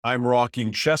I'm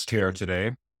rocking chest hair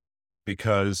today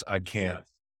because I can.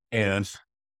 And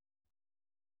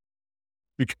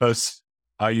because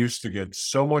I used to get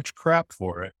so much crap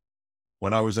for it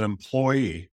when I was an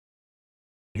employee.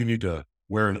 You need to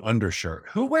wear an undershirt.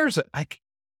 Who wears it?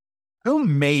 Who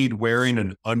made wearing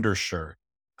an undershirt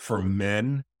for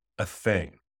men a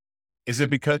thing? Is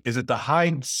it to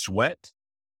hide sweat?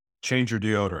 Change your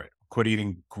deodorant. Quit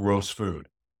eating gross food.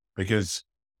 Because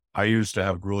I used to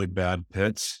have really bad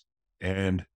pits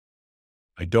and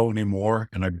I don't anymore.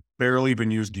 And I barely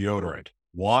even use deodorant.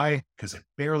 Why? Because I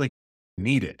barely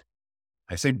need it.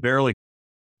 I say barely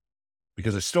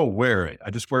because I still wear it.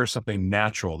 I just wear something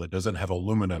natural that doesn't have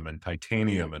aluminum and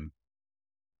titanium and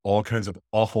all kinds of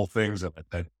awful things in it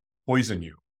that poison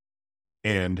you.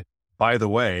 And by the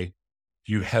way,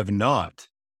 you have not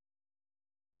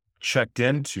checked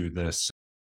into this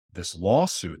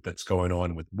lawsuit that's going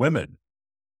on with women.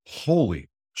 Holy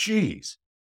jeez.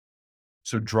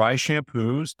 So dry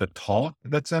shampoos, the talc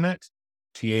that's in it,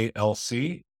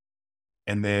 TALC,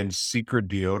 and then secret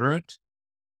deodorant.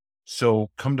 So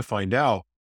come to find out,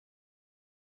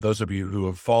 those of you who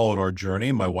have followed our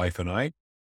journey, my wife and I,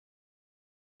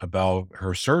 about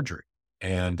her surgery,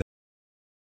 and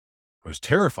I was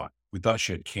terrified. We thought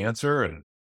she had cancer, and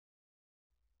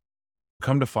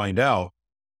come to find out,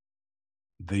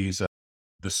 these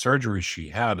the surgery she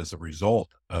had as a result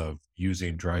of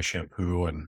using dry shampoo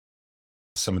and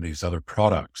some of these other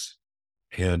products.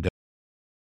 And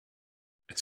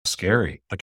it's scary.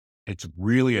 Like it's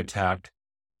really attacked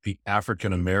the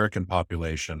African American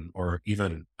population, or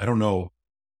even, I don't know.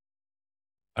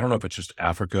 I don't know if it's just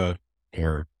Africa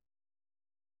or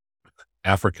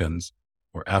Africans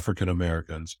or African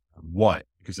Americans or what,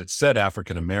 because it said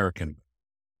African American.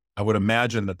 I would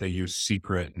imagine that they use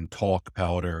secret and talc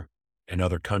powder in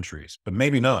other countries, but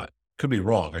maybe not. Could be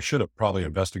wrong. I should have probably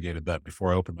investigated that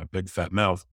before I opened my big fat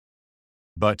mouth,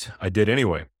 but I did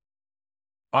anyway.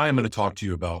 I am going to talk to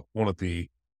you about one of the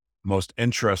most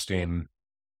interesting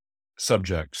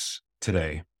subjects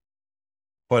today,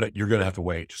 but you're going to have to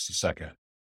wait just a second.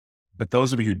 But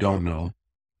those of you who don't know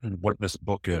what this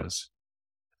book is,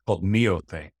 called Neo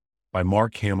Thing by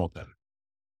Mark Hamilton.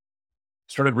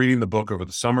 Started reading the book over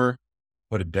the summer,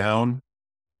 put it down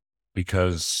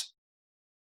because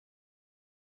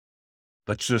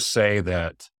let's just say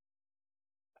that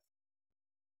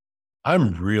I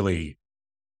really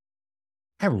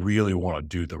want to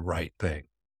do the right thing.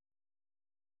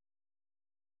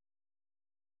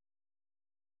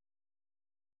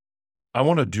 I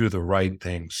want to do the right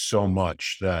thing so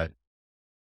much that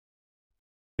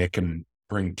it can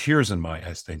bring tears in my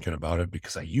eyes thinking about it,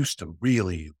 because I used to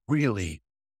really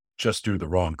just do the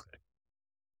wrong thing.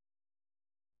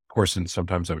 Of course, and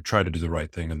sometimes I would try to do the right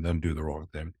thing and then do the wrong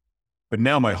thing. But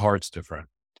now my heart's different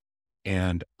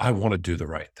and I want to do the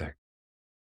right thing.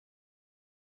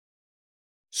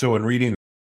 So in reading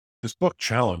this book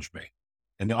challenged me.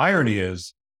 And the irony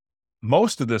is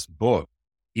most of this book,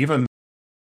 even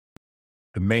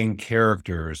the main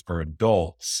characters are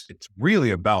adults, it's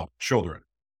really about children.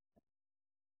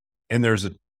 And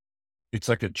it's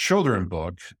like a children's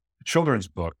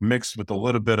book mixed with a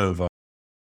little bit of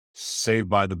Saved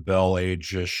by the Bell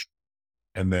age-ish.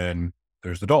 And then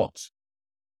there's adults.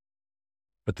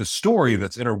 But the story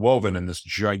that's interwoven in this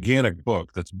gigantic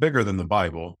book that's bigger than the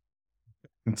Bible,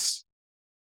 it's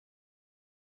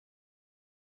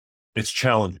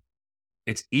challenging.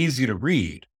 It's easy to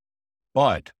read,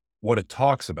 but what it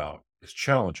talks about is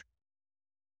challenging.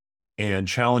 And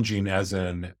challenging as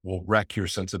in will wreck your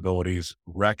sensibilities,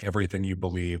 wreck everything you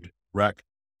believed, wreck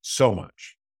so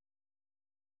much.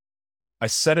 I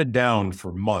set it down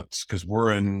for months because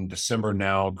we're in December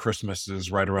now. Christmas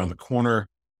is right around the corner,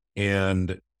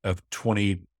 and of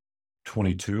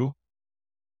 2022.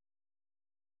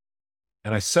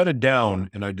 And I set it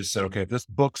down and I just said, okay, if this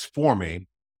book's for me,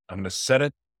 I'm going to set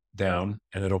it down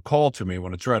and it'll call to me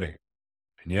when it's ready.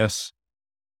 And yes,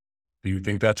 do you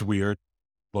think that's weird?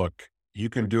 Look, you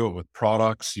can do it with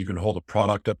products. You can hold a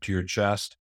product up to your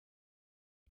chest.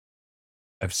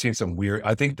 I've seen some weird,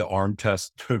 I think the arm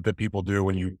test that people do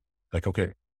when you like,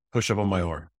 okay, push up on my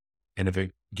arm. And if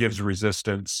it gives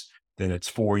resistance, then it's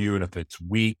for you. And if it's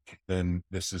weak, then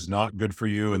this is not good for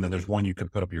you. And then there's one you can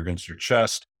put up against your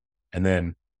chest. And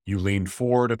then you lean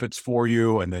forward if it's for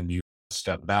you. And then you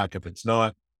step back if it's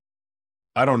not.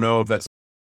 I don't know if that's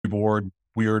board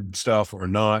weird stuff or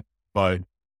not, but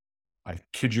I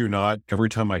kid you not, every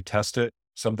time I test it,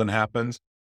 something happens.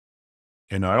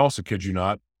 And I also kid you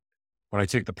not, when I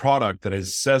take the product that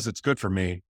says it's good for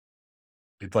me,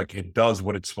 it's like it does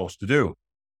what it's supposed to do.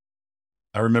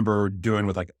 I remember doing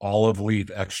with like olive leaf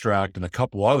extract and a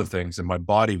couple other things, and my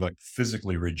body like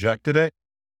physically rejected it.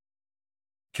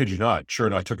 Kid you not. Sure,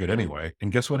 and I took it anyway.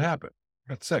 And guess what happened?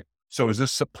 I got sick. So is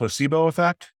this a placebo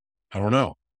effect? I don't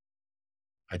know.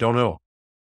 I don't know.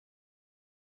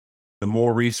 The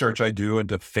more research I do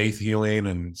into faith healing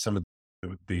and some of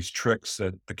these tricks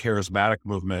that the charismatic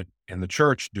movement and the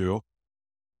church do,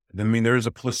 I mean, there's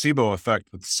a placebo effect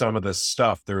with some of this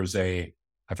stuff. I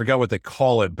forgot what they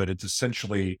call it, but it's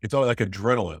essentially, it's all like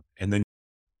adrenaline. And then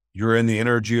you're in the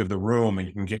energy of the room and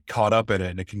you can get caught up in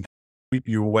it and it can sweep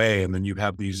you away. And then you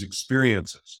have these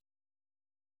experiences.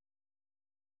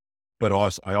 But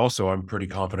also, I'm pretty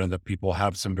confident that people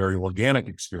have some very organic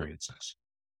experiences.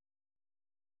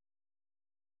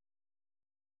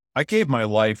 I gave my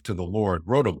life to the Lord,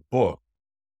 wrote a book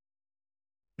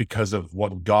because of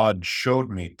what God showed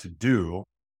me to do.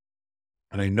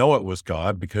 And I know it was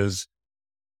God because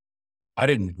I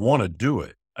didn't want to do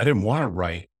it. I didn't want to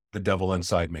write the devil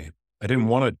inside me. I didn't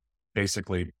want to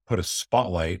basically put a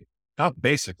spotlight. Not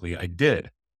basically, I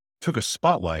did. Took a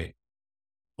spotlight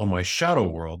on my shadow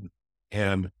world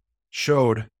and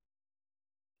showed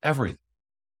everything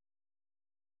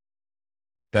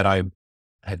that I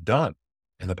had done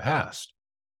in the past.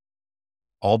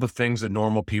 All the things that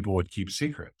normal people would keep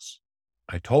secrets.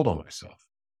 I told on myself.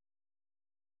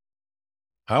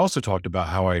 I also talked about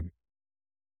how I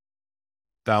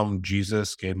found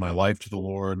Jesus, gave my life to the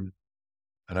Lord.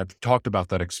 And I've talked about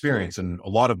that experience in a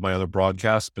lot of my other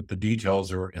broadcasts, but the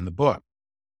details are in the book.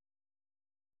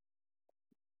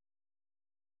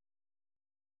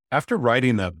 After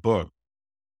writing that book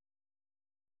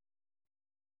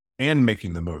and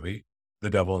making the movie, The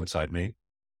Devil Inside Me,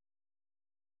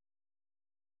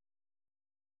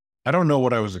 I don't know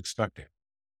what I was expecting.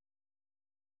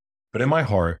 But in my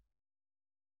heart,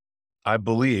 I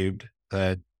believed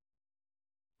that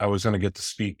I was going to get to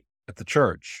speak at the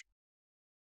church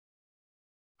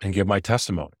and give my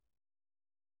testimony.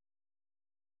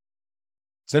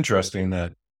 It's interesting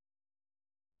that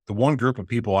the one group of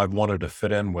people I've wanted to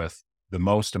fit in with the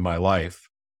most in my life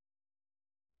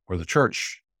were the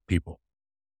church people.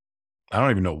 I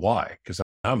don't even know why, because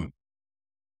I'm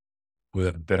would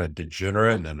have been a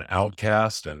degenerate and an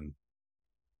outcast, and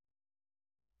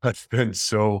I've been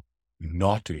so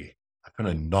naughty. I've been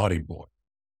a naughty boy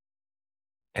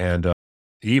and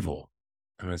evil.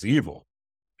 I was evil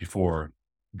before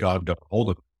God got hold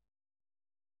of me.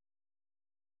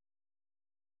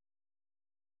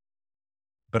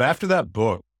 But after that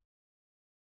book,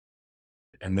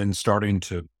 and then starting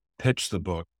to pitch the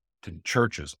book to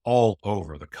churches all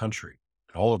over the country,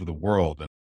 all over the world,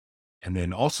 and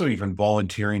then also even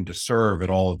volunteering to serve at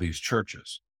all of these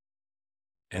churches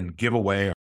and give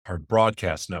away our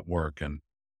broadcast network and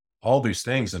all these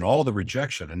things and all the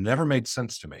rejection, it never made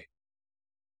sense to me.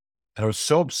 And I was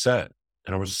so upset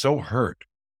and I was so hurt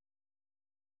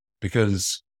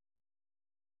because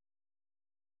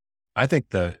I think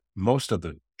that most of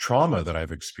the trauma that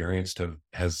I've experienced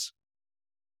has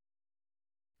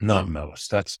not most,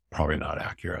 that's probably not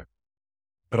accurate,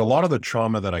 but a lot of the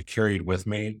trauma that I carried with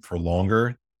me for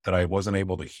longer that I wasn't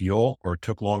able to heal or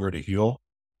took longer to heal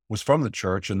was from the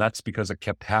church. And that's because it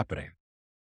kept happening.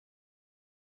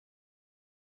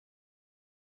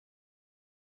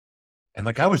 And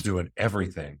like I was doing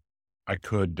everything I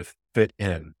could to fit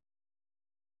in,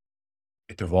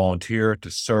 to volunteer, to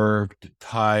serve, to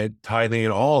tithing,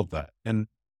 all of that. And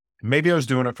maybe I was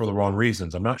doing it for the wrong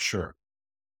reasons. I'm not sure.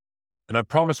 And I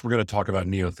promise we're going to talk about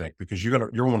neothink because you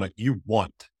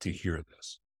want to hear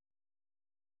this.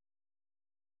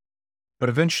 But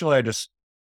eventually I just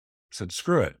said,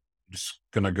 screw it. I'm just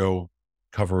going to go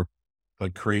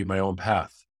create my own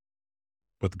path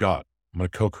with God. I'm going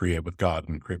to co-create with God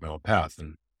and create my own path,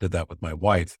 and did that with my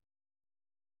wife.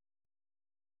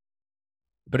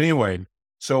 But anyway,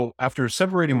 so after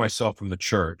separating myself from the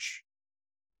church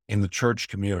in the church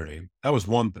community, that was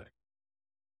one thing.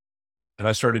 And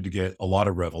I started to get a lot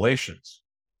of revelations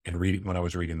when I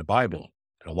was reading the Bible.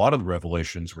 And a lot of the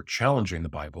revelations were challenging the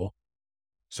Bible.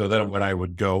 So that when I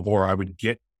would go, or I would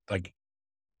get like,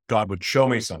 God would show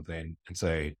me something and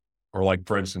say, or like,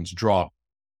 for instance, drop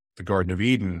the Garden of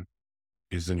Eden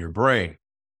is in your brain.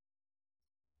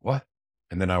 What?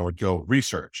 And then I would go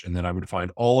research, and then I would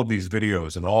find all of these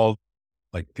videos and all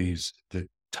like the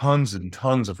tons and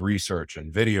tons of research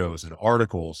and videos and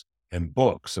articles and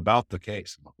books about the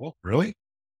case. I'm like, well, really?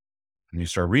 And you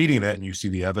start reading it and you see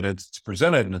the evidence that's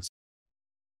presented, and it's,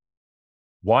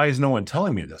 why is no one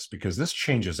telling me this? Because this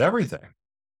changes everything.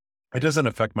 It doesn't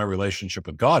affect my relationship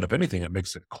with God. If anything, it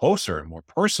makes it closer and more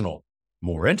personal,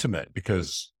 more intimate,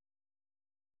 because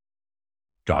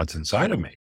God's inside of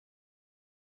me.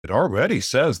 It already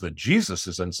says that Jesus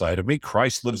is inside of me.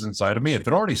 Christ lives inside of me. If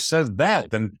it already says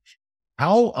that, then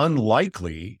how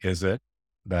unlikely is it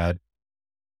that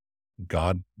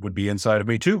God would be inside of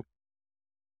me too?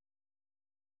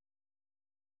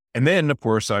 And then, of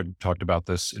course, I've talked about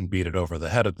this and beat it over the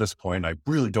head at this point. I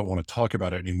really don't want to talk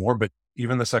about it anymore, but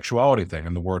even the sexuality thing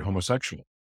and the word homosexual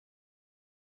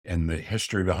and the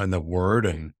history behind the word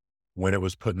and when it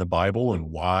was put in the Bible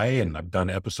and why. And I've done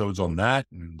episodes on that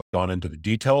and gone into the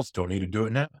details. Don't need to do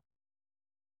it now.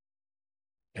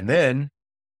 And then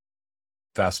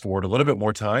fast forward a little bit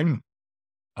more time.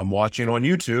 I'm watching on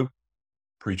YouTube,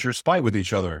 preachers fight with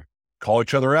each other, call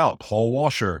each other out. Paul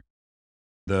Washer,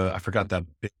 I forgot that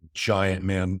big giant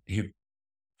man,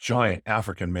 giant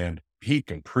African man. He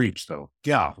can preach though.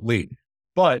 Golly.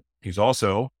 But he's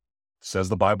also says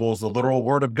the Bible is the literal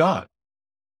word of God.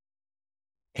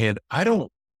 And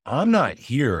I'm not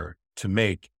here to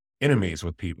make enemies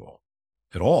with people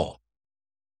at all.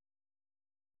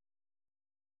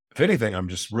 If anything, I'm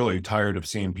just really tired of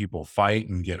seeing people fight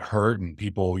and get hurt and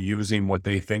people using what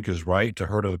they think is right to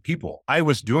hurt other people. I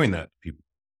was doing that to people.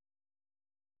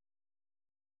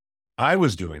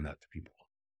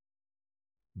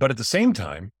 But at the same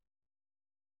time,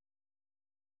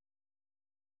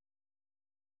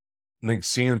 like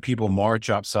seeing people march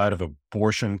outside of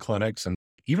abortion clinics, and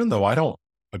even though I don't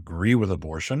agree with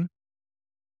abortion,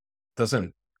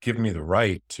 doesn't give me the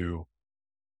right to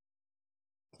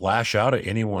lash out at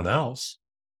anyone else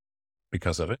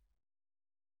because of it,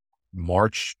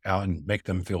 march out and make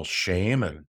them feel shame.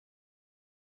 And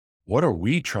what are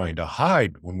we trying to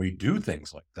hide when we do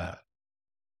things like that?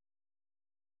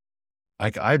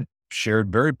 Like I've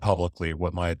shared very publicly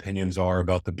what my opinions are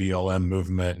about the BLM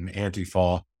movement and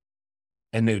Antifa.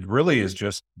 And it really is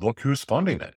just look who's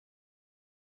funding it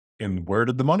and where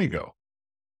did the money go?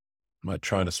 I'm not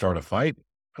trying to start a fight.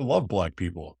 I love Black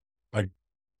people. I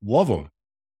love them,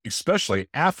 especially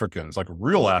Africans, like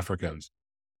real Africans.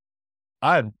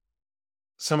 I had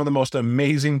some of the most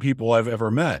amazing people I've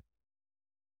ever met.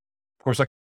 Of course,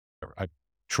 I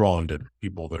drawn to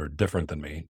people that are different than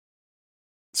me.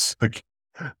 It's like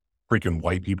freaking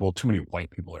white people, too many white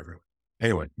people everywhere.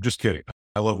 Anyway, just kidding.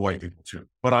 I love white people too,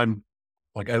 but I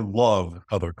love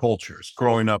other cultures.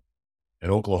 Growing up in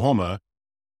Oklahoma,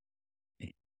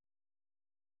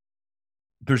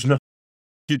 there's no,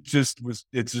 it just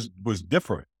was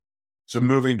different. So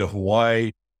moving to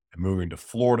Hawaii and moving to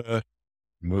Florida,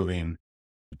 moving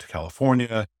to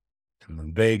California and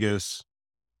then Vegas,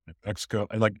 Mexico,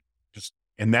 and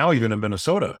and now even in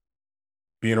Minnesota,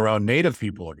 being around native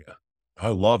people again. I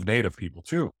love native people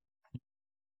too.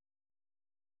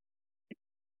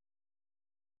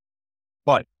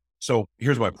 But so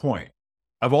here's my point.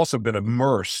 I've also been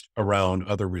immersed around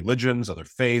other religions, other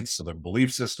faiths, other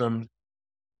belief systems,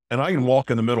 and I can walk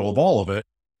in the middle of all of it.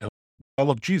 And I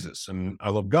love Jesus and I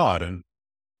love God, and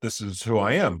this is who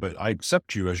I am, but I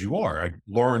accept you as you are. I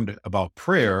learned about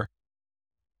prayer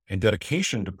and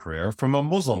dedication to prayer from a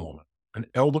Muslim woman,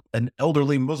 an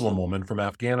elderly Muslim woman from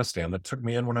Afghanistan that took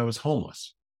me in when I was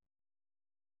homeless.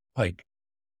 Like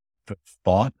the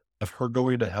thought of her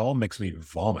going to hell makes me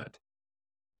vomit.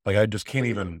 Like I just can't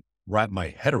even wrap my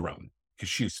head around because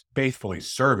she's faithfully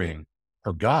serving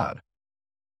her God,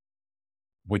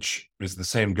 which is the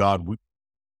same God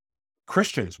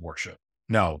Christians worship.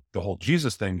 Now, the whole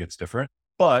Jesus thing gets different,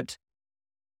 but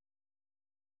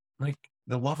like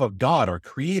the love of God, our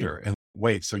creator. And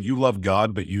wait, so you love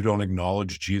God, but you don't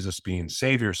acknowledge Jesus being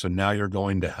savior. So now you're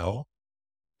going to hell.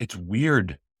 It's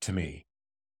weird to me.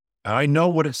 I know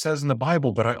what it says in the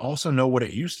Bible, but I also know what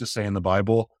it used to say in the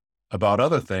Bible about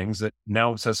other things that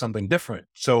now it says something different.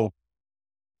 So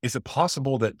is it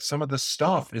possible that some of this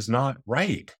stuff is not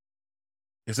right?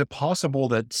 Is it possible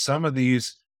that some of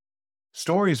these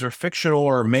stories are fictional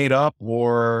or made up,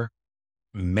 or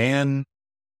man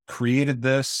created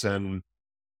this and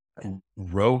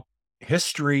wrote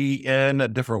history in a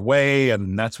different way,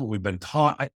 and that's what we've been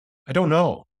taught? I don't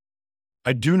know.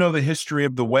 I do know the history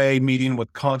of the way meeting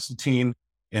with Constantine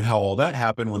and how all that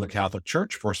happened when the Catholic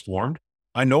Church first formed.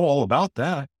 I know all about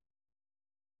that.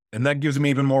 And that gives me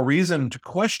even more reason to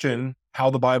question how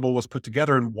the Bible was put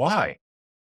together and why.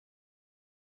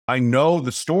 I know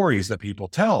the stories that people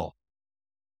tell,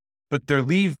 but they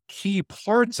leave key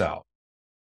parts out.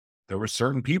 There were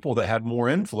certain people that had more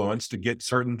influence to get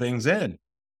certain things in.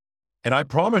 And I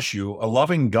promise you, a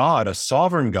loving God, a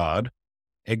sovereign God,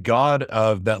 a God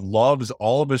that loves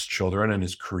all of his children and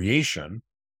his creation.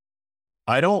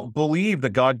 I don't believe that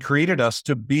God created us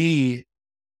to be,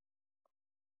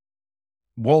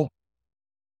 well,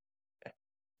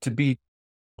 to be,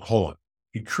 hold on.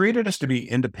 He created us to be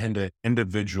independent,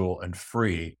 individual, and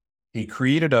free. He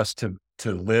created us to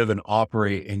live and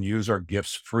operate and use our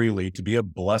gifts freely, to be a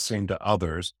blessing to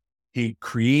others. He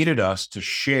created us to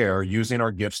share using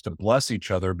our gifts to bless each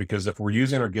other, because if we're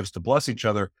using our gifts to bless each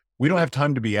other, we don't have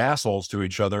time to be assholes to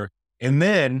each other. And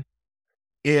then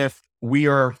if we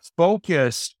are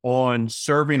focused on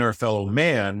serving our fellow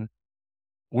man,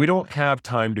 we don't have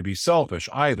time to be selfish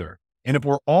either. And if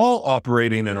we're all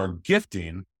operating in our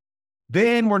gifting,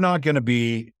 then we're not going to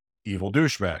be evil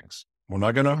douchebags. We're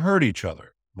not going to hurt each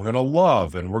other. We're going to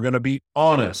love, and we're going to be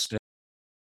honest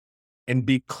and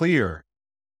be clear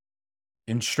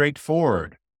and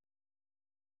straightforward.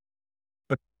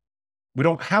 But we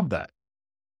don't have that.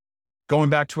 Going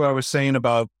back to what I was saying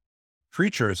about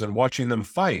preachers and watching them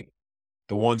fight,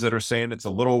 the ones that are saying it's a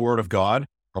little word of God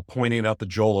are pointing out the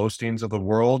Joel Osteens of the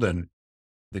world and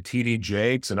the TD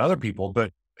Jakes and other people.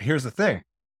 But here's the thing.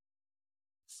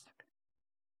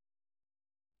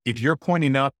 If you're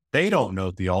pointing out they don't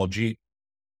know theology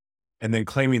and then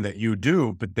claiming that you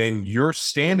do, but then you're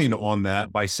standing on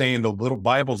that by saying the little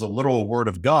Bible's a literal word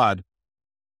of God,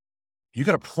 you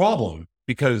got a problem,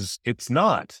 because it's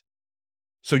not.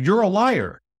 So you're a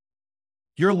liar.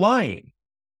 You're lying.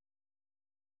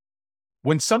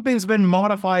 When something's been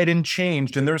modified and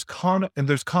changed and there's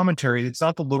commentary, it's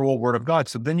not the literal word of God.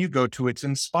 So then you go to it's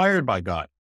inspired by God.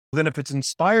 Then if it's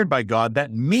inspired by God,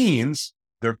 that means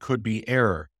there could be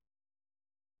error,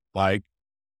 like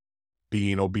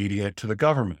being obedient to the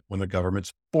government when the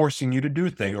government's forcing you to do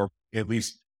things, or at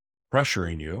least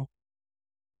pressuring you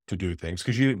to do things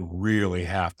because you didn't really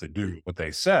have to do what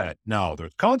they said. Now,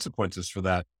 there's consequences for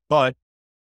that, but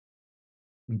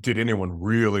did anyone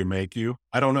really make you?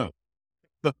 I don't know.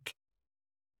 Look,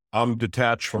 I'm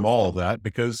detached from all of that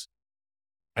because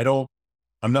I'm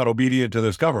not obedient to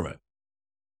this government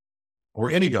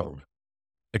or any government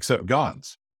except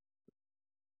God's.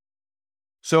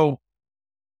 So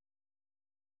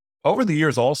over the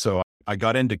years also, I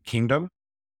got into a kingdom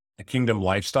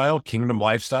lifestyle. Kingdom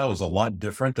lifestyle is a lot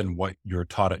different than what you're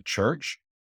taught at church.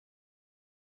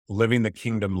 Living the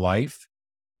kingdom life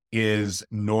is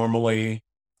normally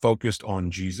focused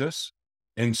on Jesus.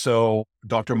 And so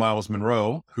Dr. Miles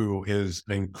Monroe, who is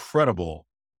an incredible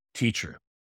teacher,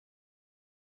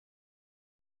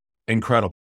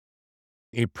 incredible.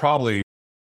 He probably,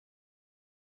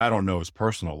 I don't know his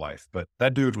personal life, but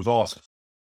that dude was awesome.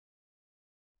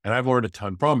 And I've learned a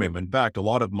ton from him. In fact, a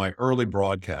lot of my early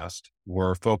broadcasts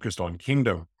were focused on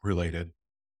kingdom related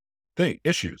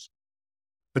issues.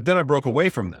 But then I broke away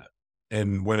from that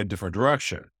and went a different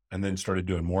direction, and then started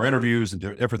doing more interviews and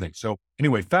everything. So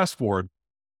anyway, fast forward,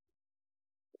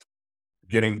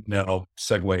 getting now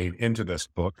segueing into this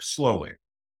book slowly.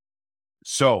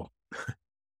 So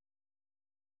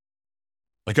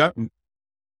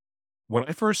when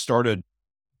I first started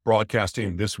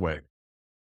broadcasting this way,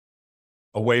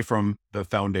 away from the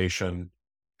foundation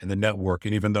and the network,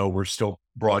 and even though we're still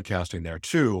broadcasting there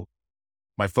too,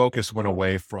 my focus went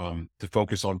away to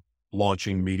focus on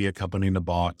launching Media Company in a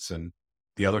Box and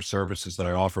the other services that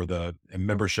I offer, the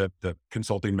membership, the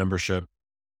consulting membership,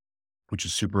 which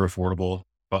is super affordable,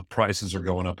 but prices are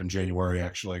going up in January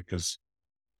actually, because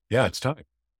it's time.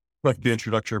 Like the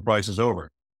introductory price is over.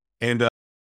 And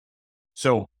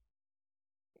so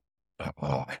I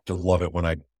have to love it when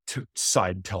I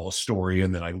side tell a story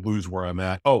and then I lose where I'm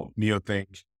at. Oh,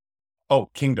 NeoThink. Oh,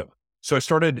 Kingdom. So I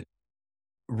started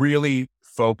really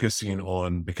focusing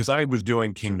on, because I was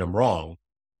doing Kingdom wrong,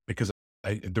 because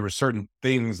there were certain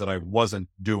things that I wasn't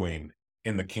doing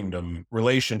in the Kingdom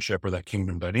relationship or that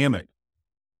Kingdom dynamic.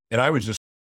 And I was just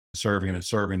serving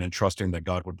and trusting that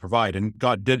God would provide. And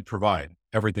God did provide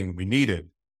everything we needed,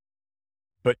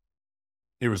 but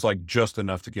it was like just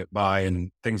enough to get by,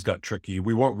 and things got tricky.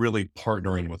 We weren't really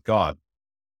partnering with God.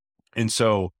 And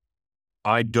so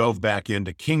I dove back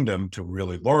into Kingdom to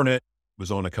really learn it,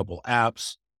 was on a couple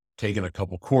apps, taken a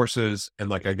couple courses,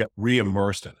 and I got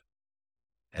re-immersed in it.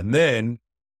 And then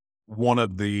one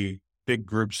of the big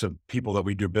groups of people that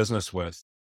we do business with,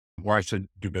 where I should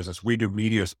do business, we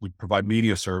provide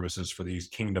media services for these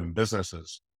Kingdom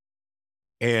businesses,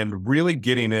 and really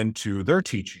getting into their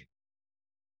teaching.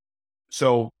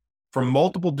 So from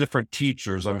multiple different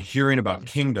teachers, I'm hearing about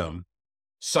Kingdom.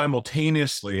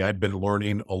 Simultaneously, I've been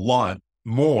learning a lot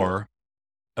more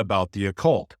about the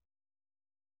occult.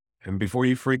 And before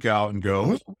you freak out and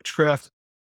go, witchcraft,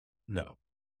 no.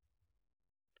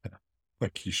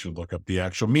 You should look up the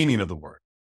actual meaning of the word.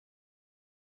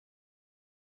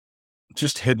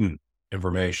 Just hidden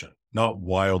information, not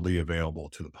widely available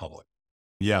to the public.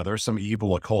 Yeah, there's some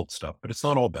evil occult stuff, but it's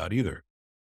not all bad either.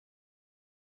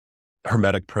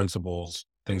 Hermetic principles,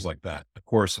 things like that. Of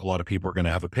course, a lot of people are going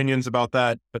to have opinions about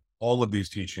that, but all of these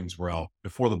teachings were out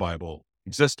before the Bible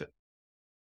existed.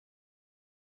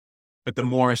 But the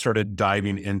more I started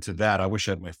diving into that, I wish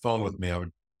I had my phone with me. I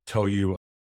would tell you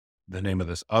the name of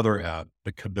this other app,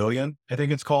 the Kabbalion, I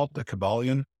think it's called, the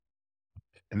Kabbalion,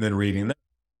 and then reading that.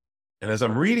 And as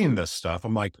I'm reading this stuff,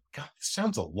 I'm like, God, this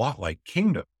sounds a lot like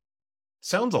kingdom.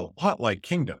 Sounds a lot like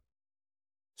kingdom.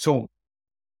 So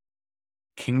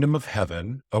kingdom of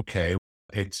heaven, okay,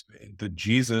 it's the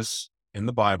Jesus in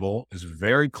the Bible is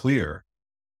very clear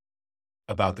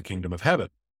about the kingdom of heaven,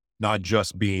 not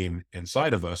just being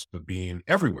inside of us, but being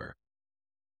everywhere.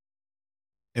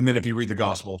 And then if you read the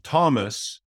Gospel of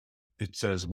Thomas, it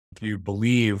says, if you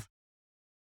believe,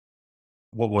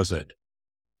 what was it?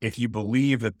 If you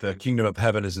believe that the kingdom of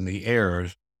heaven is in the air,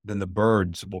 then the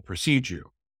birds will precede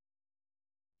you.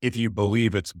 If you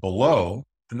believe it's below,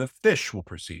 then the fish will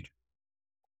precede you.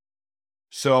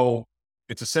 So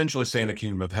it's essentially saying the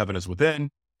kingdom of heaven is within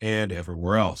and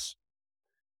everywhere else.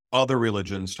 Other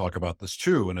religions talk about this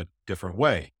too in a different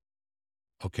way.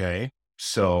 Okay.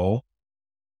 So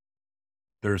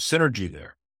there's synergy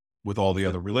there with all the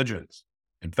other religions.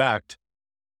 In fact,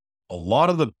 a lot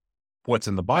of what's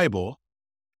in the Bible,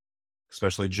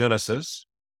 especially Genesis,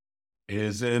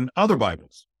 is in other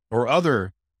Bibles or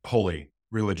other holy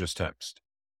religious texts,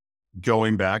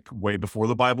 going back way before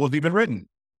the Bible was even written.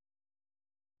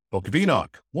 Book of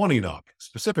Enoch, 1 Enoch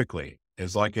specifically,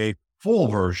 is like a full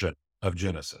version of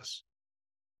Genesis.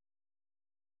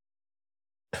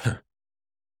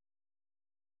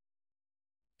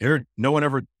 Does anyone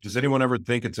ever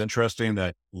think it's interesting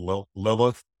that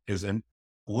Lilith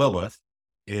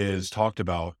is talked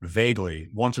about vaguely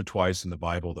once or twice in the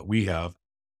Bible that we have,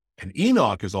 and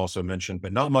Enoch is also mentioned,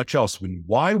 but not much else.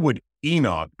 Why would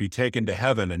Enoch be taken to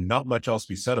heaven and not much else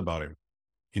be said about him?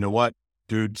 You know what?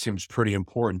 Dude seems pretty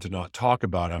important to not talk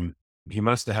about him. He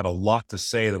must have had a lot to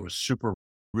say that was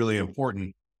really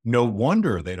important. No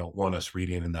wonder they don't want us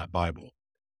reading in that Bible,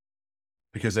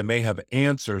 because it may have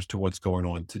answers to what's going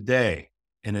on today.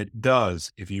 And it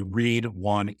does. If you read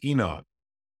 1 Enoch,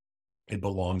 it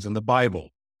belongs in the Bible.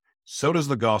 So does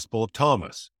the Gospel of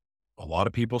Thomas. A lot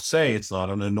of people say it's not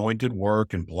an anointed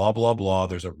work and blah, blah, blah.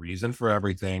 There's a reason for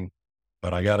everything.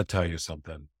 But I got to tell you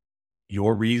something.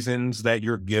 Your reasons that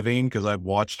you're giving, because I've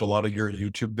watched a lot of your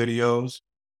YouTube videos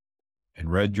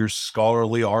and read your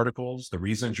scholarly articles, the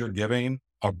reasons you're giving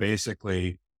are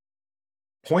basically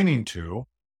pointing to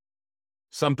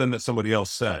something that somebody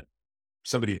else said,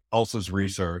 somebody else's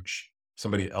research,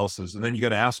 somebody else's. And then you got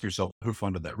to ask yourself, who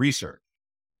funded that research?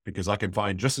 Because I can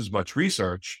find just as much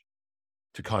research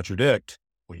to contradict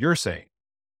what you're saying.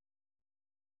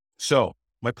 So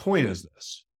my point is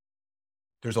this.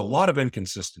 There's a lot of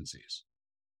inconsistencies.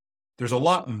 There's a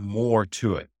lot more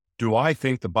to it. Do I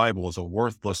think the Bible is a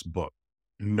worthless book?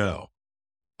 No.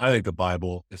 I think the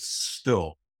Bible is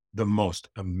still the most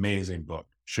amazing book.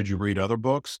 Should you read other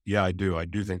books? Yeah, I do. I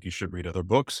do think you should read other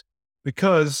books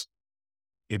because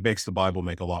it makes the Bible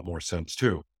make a lot more sense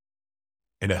too.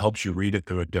 And it helps you read it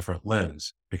through a different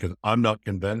lens, because I'm not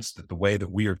convinced that the way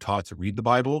that we are taught to read the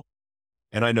Bible,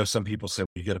 and I know some people say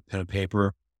you get a pen and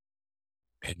paper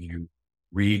and you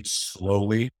read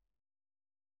slowly,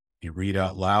 you read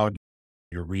out loud,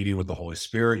 you're reading with the Holy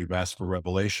Spirit, you've asked for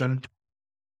revelation.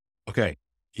 Okay.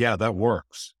 Yeah, that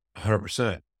works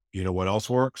 100%. You know what else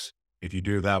works? If you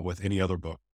do that with any other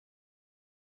book,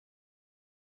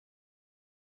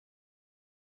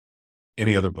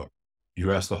 any other book,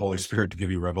 you ask the Holy Spirit to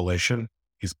give you revelation.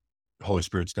 The Holy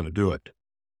Spirit's going to do it.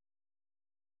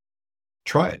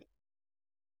 Try it.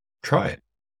 Try it.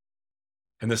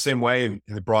 In the same way, in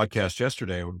the broadcast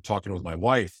yesterday, I'm talking with my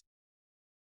wife.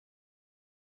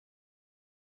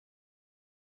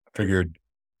 I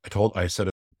said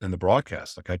it in the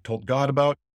broadcast, like I told God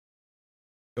about,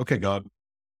 okay, God,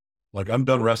 like I'm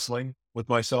done wrestling with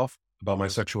myself about my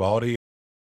sexuality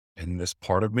and this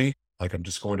part of me. Like I'm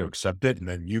just going to accept it. And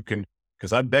then you can,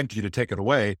 because I begged you to take it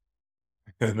away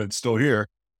and it's still here.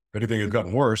 If anything has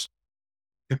gotten worse,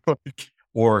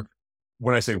 or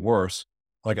when I say worse,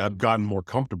 like I've gotten more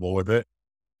comfortable with it.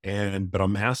 But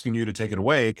I'm asking you to take it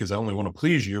away because I only want to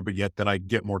please you, but yet then I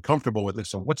get more comfortable with it.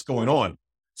 So what's going on?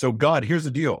 So God, here's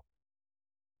the deal.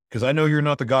 Because I know you're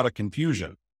not the God of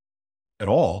confusion at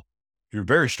all. You're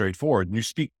very straightforward and you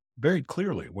speak very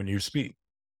clearly when you speak.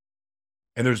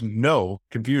 And there's no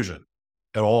confusion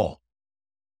at all.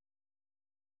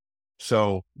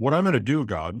 So what I'm going to do,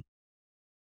 God,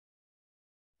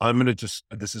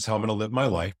 this is how I'm going to live my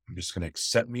life. I'm just going to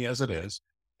accept me as it is.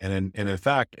 And in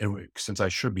fact, since I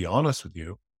should be honest with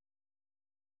you,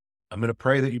 I'm going to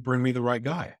pray that you bring me the right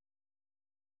guy.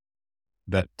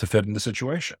 that to fit in the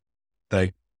situation.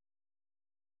 They,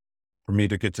 for me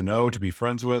to get to know, to be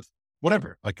friends with,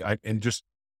 whatever. And just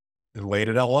laid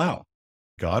it all out.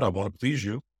 God, I want to please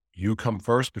you. You come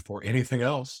first before anything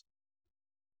else.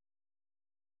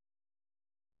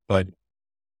 But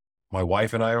my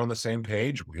wife and I are on the same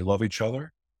page. We love each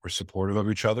other. We're supportive of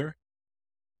each other.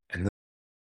 And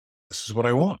this is what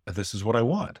I want. This is what I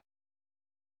want.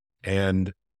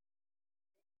 And,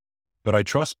 but I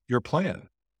trust your plan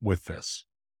with this.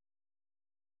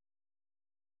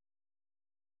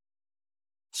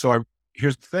 So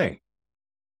here's the thing.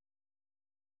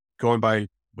 Going by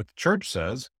what the church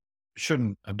says,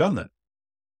 shouldn't have done that.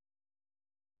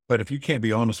 But if you can't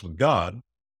be honest with God,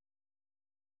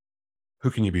 who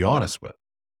can you be honest with?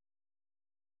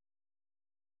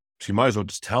 So you might as well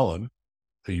just tell him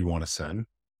that you want to sin.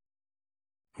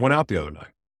 Went out the other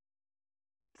night.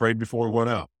 Prayed before we went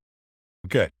out.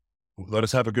 Okay. Let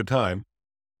us have a good time.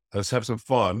 Let us have some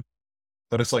fun.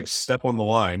 Let us step on the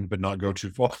line, but not go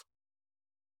too far.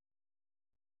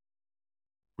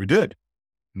 We did.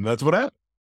 And that's what happened.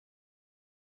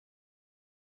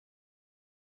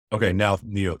 Okay. Now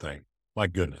Neo thing. My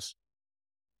goodness.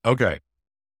 Okay.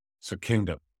 So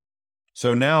kingdom.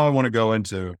 So now I want to go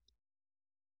into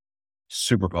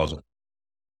super puzzle.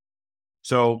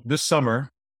 So this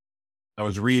summer I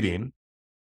was reading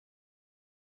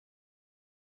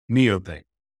Neo thing,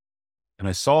 and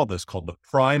I saw this called the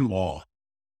Prime Law.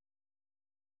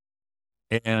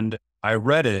 And I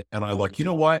read it and I you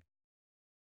know what?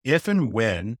 If and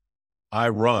when I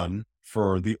run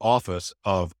for the office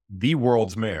of the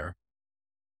world's mayor,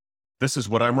 this is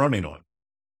what I'm running on.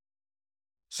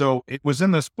 So it was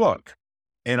in this book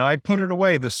and I put it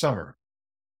away this summer.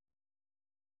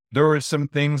 There were some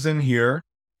things in here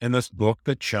in this book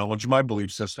that challenged my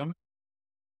belief system.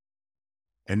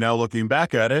 And now looking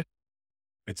back at it,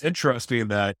 it's interesting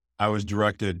that I was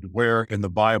directed where in the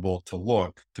Bible to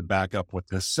look to back up what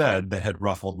this said that had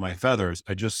ruffled my feathers.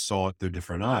 I just saw it through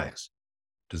different eyes.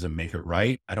 Does it make it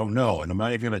right? I don't know. And I'm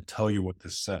not even going to tell you what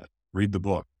this said. Read the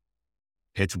book.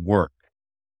 It's work.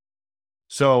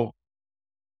 So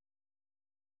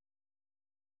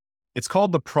it's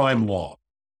called the Prime Law.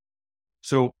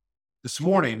 So this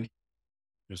morning,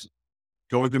 just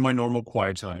going through my normal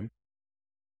quiet time,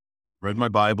 read my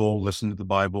Bible, listened to the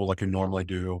Bible like I normally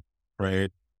do,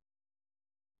 prayed.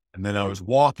 And then I was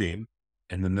walking,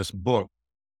 and then this book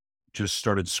just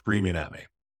started screaming at me.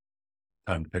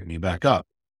 Time to pick me back up.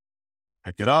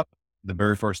 Pick it up. The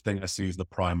very first thing I see is the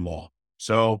Prime Law.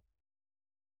 So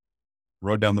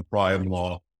wrote down the Prime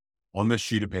Law on this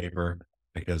sheet of paper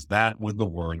because that was the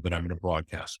word that I'm going to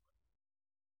broadcast.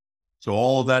 So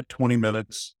all of that 20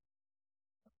 minutes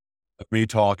of me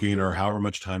talking or however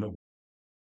much time it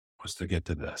was to get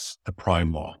to this, the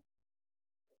Prime Law.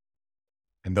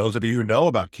 And those of you who know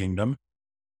about kingdom,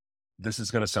 this is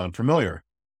going to sound familiar.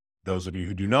 Those of you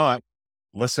who do not,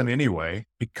 listen anyway,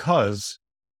 because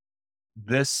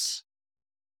this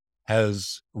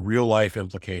has real life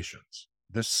implications.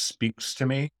 This speaks to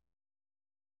me.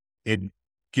 It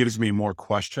gives me more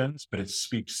questions, but it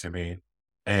speaks to me.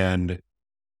 And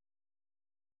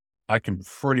I can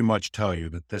pretty much tell you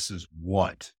that this is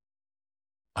what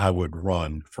I would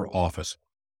run for office.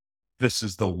 This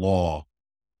is the law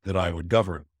that I would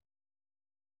govern.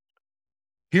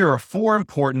 Here are 4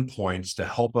 important points to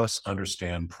help us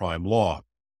understand prime law.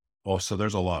 Well, so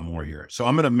there's a lot more here. So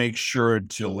I'm going to make sure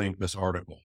to link this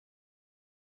article.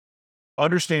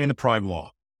 Understanding the prime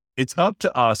law. It's up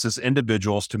to us as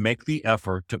individuals to make the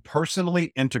effort to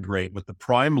personally integrate with the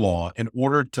prime law in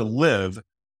order to live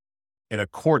in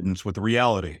accordance with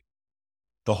reality.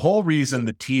 The whole reason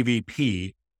the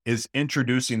TVP is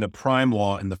introducing the prime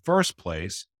law in the first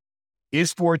place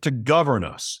is for it to govern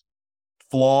us,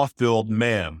 flaw-filled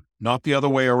man, not the other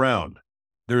way around.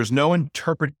 There is no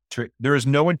interpreting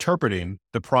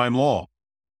the prime law.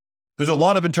 There's a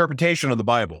lot of interpretation of the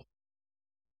Bible.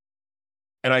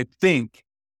 And I think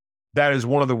that is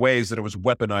one of the ways that it was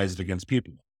weaponized against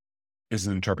people, is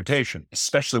an interpretation,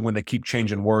 especially when they keep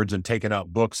changing words and taking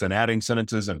out books and adding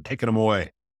sentences and taking them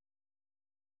away.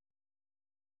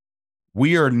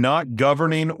 We are not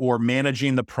governing or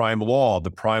managing the prime law.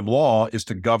 The prime law is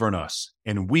to govern us,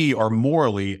 and we are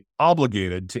morally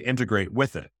obligated to integrate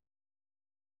with it.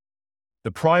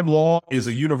 The prime law is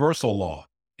a universal law.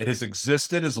 It has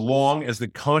existed as long as the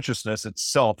consciousness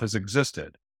itself has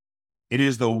existed. It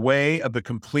is the way of the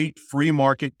complete free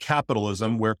market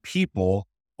capitalism where people,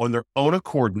 on their own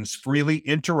accordance, freely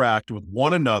interact with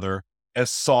one another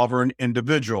as sovereign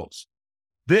individuals.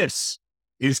 This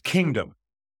is kingdom.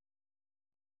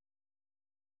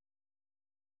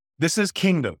 This is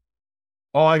kingdom.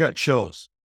 Oh, I got chills.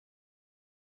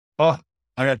 Oh,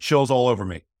 I got chills all over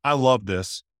me. I love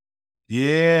this.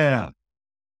 Yeah.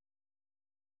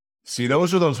 See,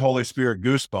 those are those Holy Spirit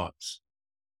goosebumps.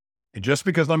 And just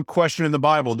because I'm questioning the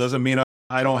Bible doesn't mean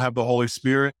I don't have the Holy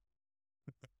Spirit.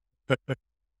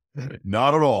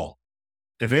 Not at all.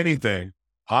 If anything,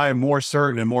 I am more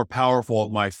certain and more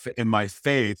powerful in my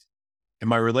faith, and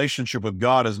my relationship with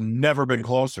God has never been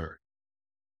closer.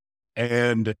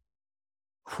 And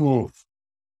whew,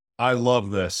 I love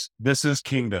this. This is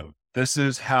kingdom. This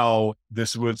is how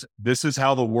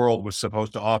the world was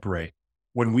supposed to operate.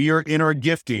 When we are in our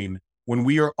gifting, when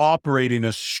we are operating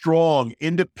as strong,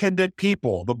 independent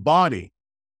people, the body,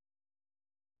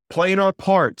 playing our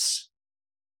parts,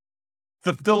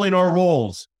 fulfilling our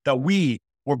roles that we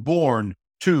were born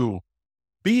to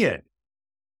be in.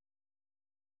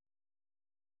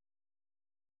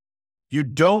 You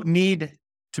don't need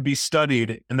to be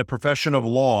studied in the profession of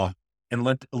law and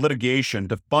litigation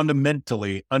to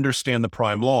fundamentally understand the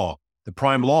prime law. The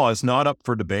prime law is not up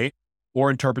for debate or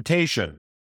interpretation.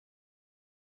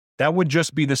 That would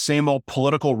just be the same old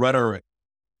political rhetoric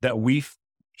that we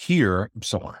hear. I'm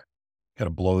sorry, got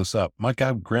to blow this up. My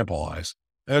God, grandpa eyes.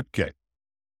 Okay.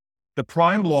 The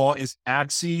prime law is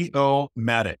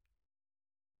axiomatic.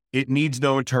 It needs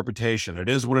no interpretation. It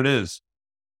is what it is.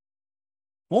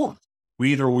 Well,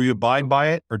 we abide by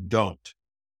it or don't.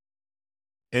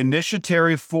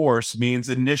 Initiatory force means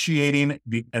initiating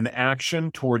an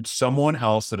action towards someone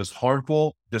else that is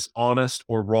harmful, dishonest,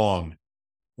 or wrong.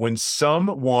 When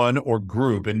someone or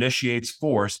group initiates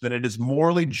force, then it is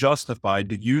morally justified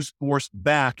to use force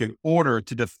back in order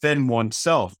to defend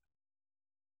oneself.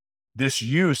 This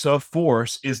use of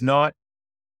force is not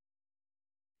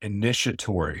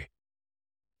initiatory.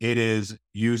 It is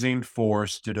using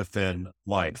force to defend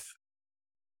life.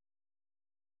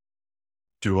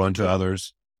 Do unto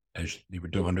others as they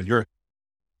would do unto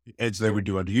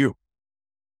you.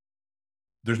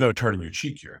 There's no turning your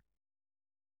cheek here.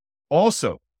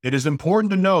 Also, it is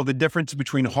important to know the difference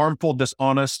between harmful,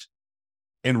 dishonest,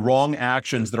 and wrong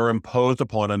actions that are imposed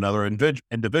upon another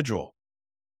individual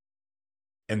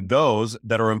and those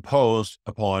that are imposed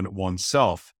upon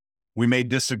oneself. We may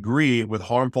disagree with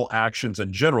harmful actions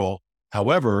in general.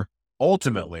 However,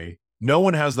 ultimately, no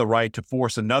one has the right to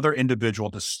force another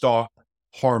individual to stop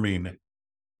harming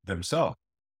themselves.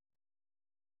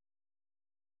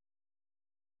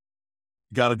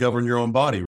 You got to govern your own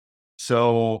body.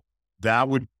 So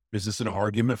is this an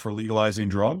argument for legalizing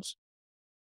drugs?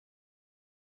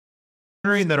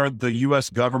 Considering that the U.S.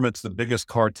 government's the biggest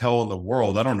cartel in the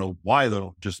world, I don't know why they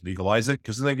don't just legalize it,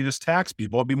 because then they could just tax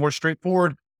people. It'd be more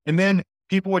straightforward. And then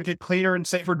people would get cleaner and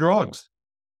safer drugs.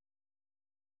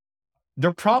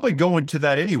 They're probably going to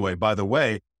that anyway, by the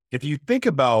way. If you think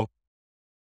about,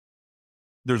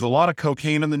 there's a lot of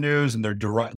cocaine in the news, and they're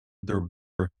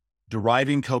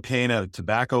deriving cocaine out of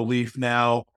tobacco leaf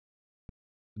now.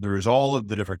 There's all of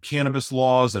the different cannabis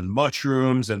laws and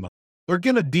mushrooms, and they're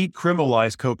going to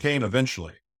decriminalize cocaine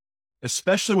eventually,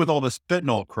 especially with all this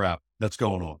fentanyl crap that's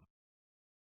going on.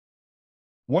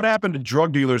 What happened to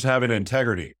drug dealers having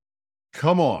integrity?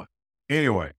 Come on.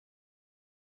 Anyway,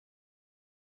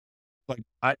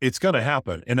 it's going to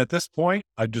happen. And at this point,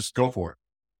 I just go for it.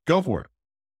 Go for it.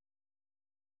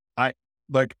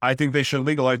 I think they should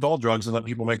legalize all drugs and let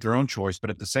people make their own choice, but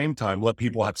at the same time, let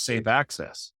people have safe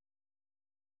access.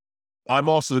 I'm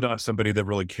also not somebody that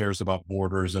really cares about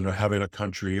borders and having a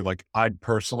country. Like, I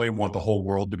personally want the whole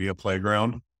world to be a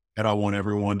playground, and I want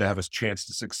everyone to have a chance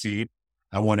to succeed.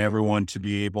 I want everyone to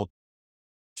be able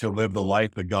to live the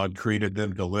life that God created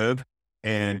them to live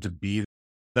and to be.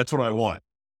 That's what I want.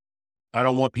 I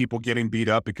don't want people getting beat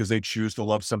up because they choose to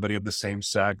love somebody of the same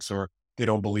sex, or they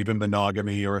don't believe in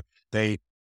monogamy, or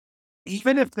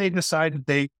even if they decide that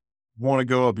they want to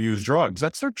go abuse drugs,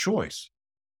 that's their choice.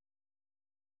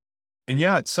 And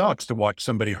yeah, it sucks to watch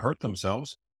somebody hurt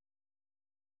themselves.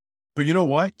 But you know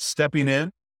what? Stepping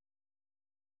in,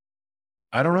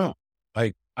 I don't know.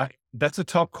 That's a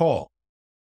tough call.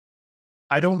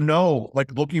 I don't know,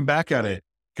 like, looking back at it,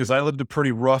 because I lived a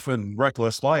pretty rough and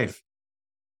reckless life.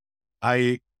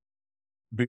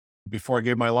 Before I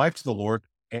gave my life to the Lord,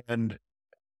 and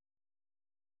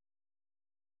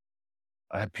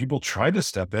I had people try to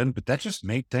step in, but that just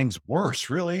made things worse,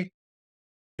 really.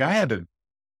 I had to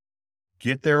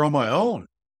get there on my own.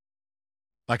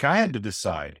 Like, I had to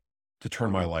decide to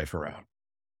turn my life around.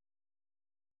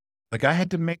 Like, I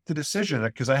had to make the decision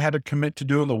because I had to commit to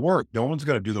doing the work. No one's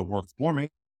going to do the work for me.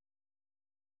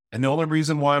 And the only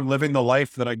reason why I'm living the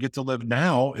life that I get to live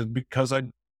now is because I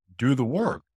do the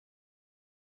work.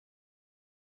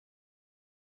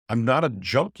 I'm not a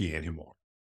junkie anymore.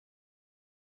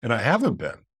 And I haven't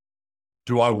been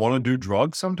Do I want to do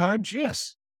drugs sometimes?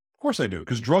 Yes, of course I do,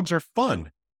 because drugs are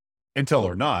fun until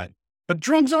they're not. But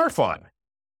drugs are fun.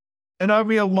 And I'd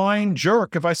be a lying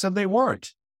jerk if I said they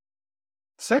weren't.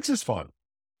 Sex is fun.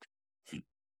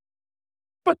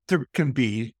 But there can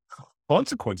be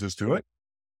consequences to it.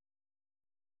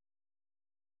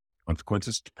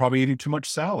 Consequences to probably eating too much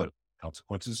salad.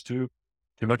 Consequences to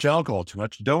too much alcohol, too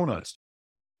much donuts,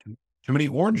 too many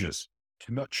oranges,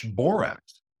 too much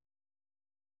borax.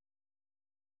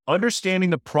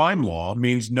 Understanding the prime law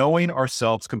means knowing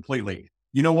ourselves completely.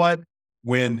 You know what?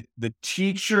 When the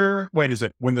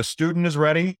student is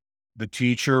ready, the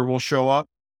teacher will show up.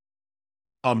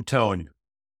 I'm telling you,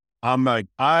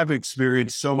 I've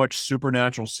experienced so much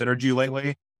supernatural synergy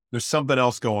lately. There's something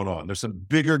else going on. There's a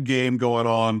bigger game going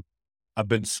on. I've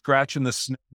been scratching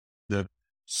the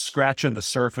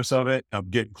surface of it. I'm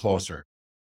getting closer.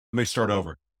 Let me start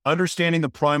over. Understanding the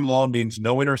prime law means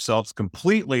knowing ourselves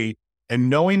completely and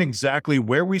knowing exactly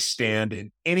where we stand in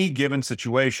any given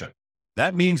situation.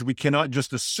 That means we cannot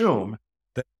just assume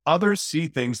that others see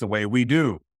things the way we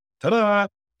do. Ta-da!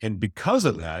 And because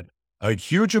of that, a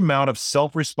huge amount of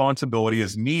self-responsibility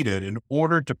is needed in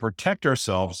order to protect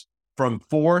ourselves from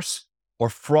force or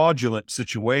fraudulent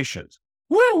situations.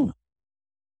 Woo!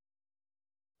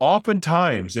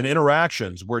 Oftentimes in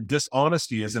interactions where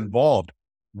dishonesty is involved,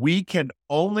 we can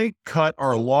only cut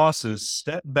our losses,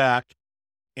 step back,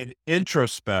 and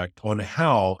introspect on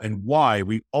how and why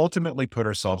we ultimately put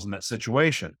ourselves in that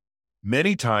situation.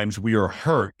 Many times we are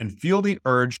hurt and feel the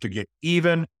urge to get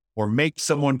even or make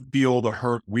someone feel the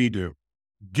hurt we do.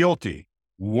 Guilty.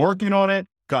 Working on it,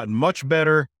 gotten much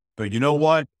better, but you know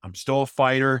what? I'm still a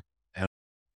fighter and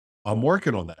I'm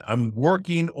working on that. I'm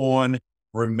working on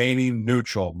remaining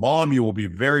neutral. Mom, you will be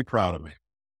very proud of me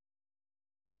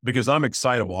because I'm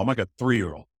excitable. I'm like a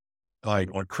 3-year-old, like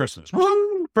on Christmas,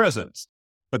 presents,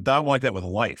 but I'm like that with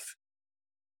life.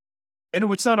 And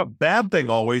it's not a bad thing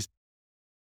always,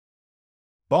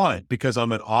 but because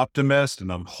I'm an optimist and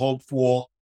I'm hopeful,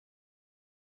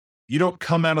 you don't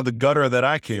come out of the gutter that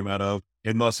I came out of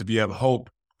unless if you have hope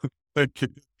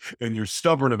and you're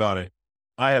stubborn about it.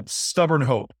 I have stubborn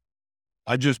hope.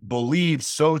 I just believe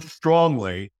so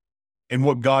strongly in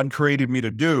what God created me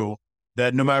to do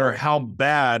that no matter how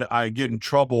bad I get in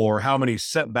trouble or how many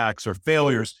setbacks or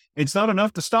failures, it's not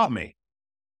enough to stop me.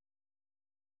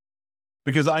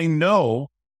 Because I know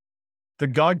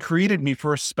that God created me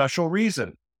for a special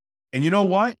reason. And you know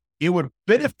what? It would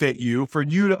benefit you for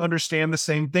you to understand the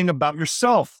same thing about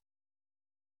yourself.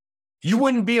 You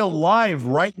wouldn't be alive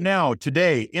right now,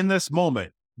 today, in this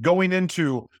moment, going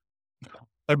into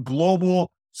a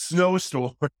global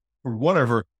snowstorm or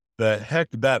whatever the heck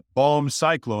that bomb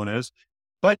cyclone is.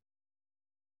 But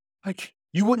like,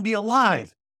 you wouldn't be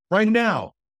alive right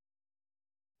now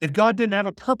if God didn't have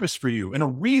a purpose for you and a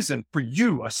reason for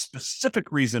you, a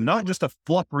specific reason, not just a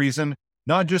fluff reason,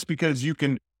 not just because you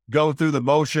can go through the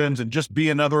motions and just be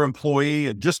another employee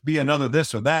and just be another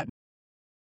this or that.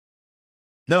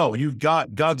 No,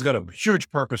 God's got a huge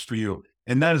purpose for you.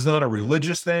 And that is not a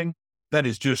religious thing. That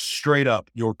is just straight up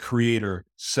your creator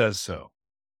says so.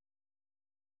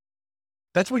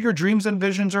 That's what your dreams and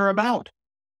visions are about.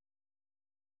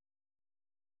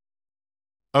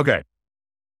 Okay.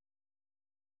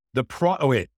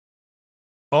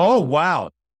 Oh, wow.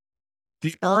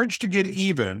 The urge to get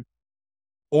even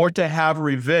or to have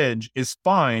revenge is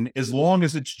fine as long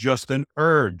as it's just an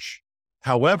urge.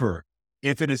 However,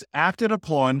 if it is acted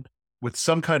upon with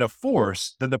some kind of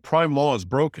force, then the prime law is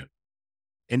broken.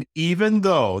 And even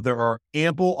though there are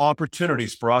ample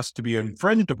opportunities for us to be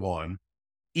infringed upon,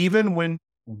 even when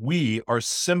we are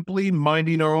simply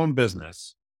minding our own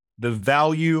business, the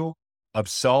value of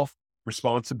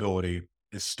self-responsibility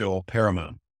is still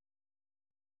paramount.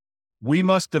 We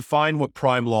must define what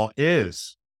prime law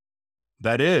is.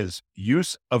 That is,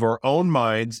 use of our own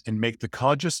minds and make the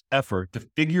conscious effort to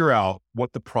figure out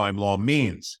what the prime law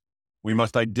means. We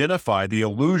must identify the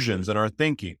illusions in our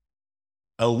thinking,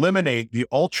 eliminate the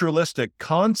altruistic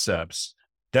concepts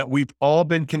that we've all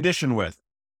been conditioned with.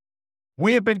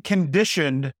 We have been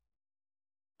conditioned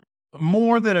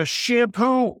more than a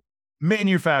shampoo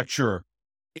manufacturer.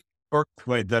 Or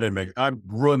wait, that didn't make it. I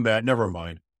ruined that. Never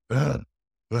mind.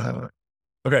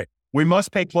 Okay. We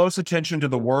must pay close attention to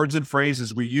the words and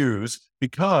phrases we use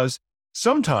because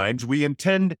sometimes we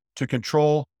intend to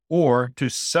control or to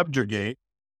subjugate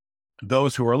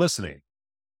those who are listening.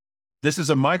 This is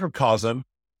a microcosm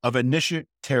of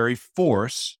initiatory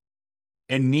force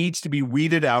and needs to be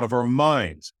weeded out of our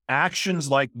minds. Actions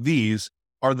like these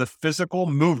are the physical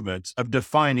movements of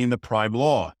defining the prime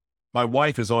law. My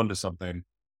wife is onto something.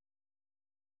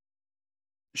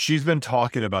 she's been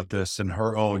talking about this in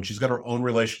her own, she's got her own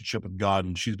relationship with God,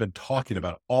 and she's been talking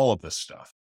about all of this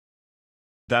stuff.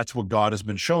 That's what God has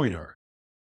been showing her.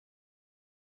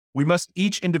 We must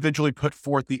each individually put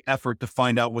forth the effort to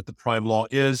find out what the prime law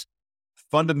is,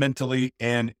 fundamentally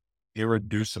and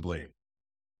irreducibly.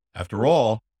 After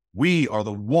all, we are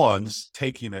the ones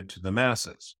taking it to the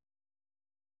masses.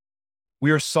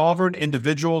 We are sovereign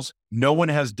individuals. No one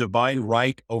has divine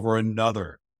right over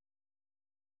another.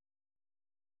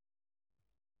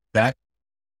 That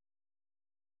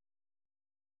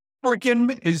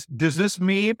freaking does this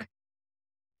mean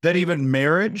that even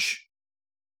marriage?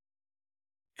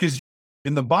 Because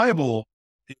in the Bible,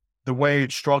 the way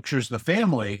it structures the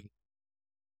family,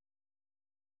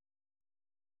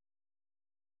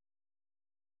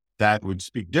 that would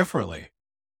speak differently.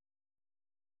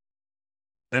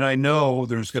 And I know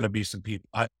there's going to be some people.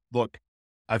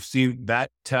 I've seen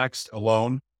that text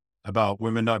alone about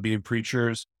women not being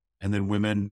preachers and then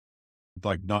women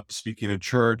like not speaking in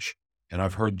church. And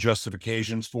I've heard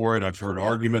justifications for it. I've heard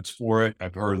arguments for it.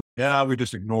 I've heard, yeah, we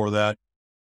just ignore that.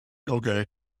 Okay.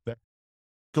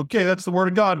 Okay. That's the word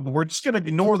of God, but we're just going to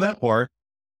ignore that part.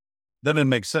 That didn't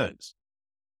make sense.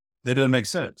 That didn't make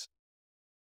sense.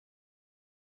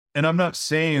 And I'm not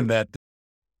saying that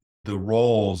the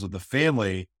roles of the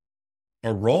family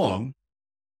are wrong.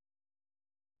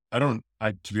 To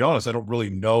be honest, I don't really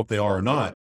know if they are or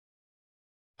not.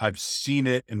 I've seen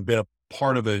it and been a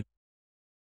part of it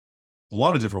a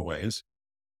lot of different ways.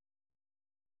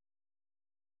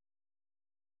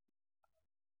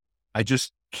 I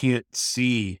just can't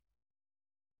see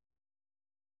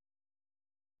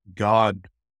God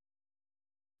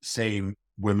saying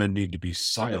women need to be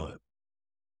silent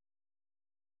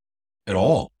at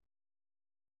all.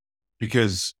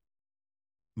 Because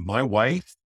my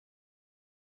wife,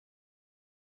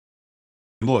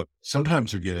 look,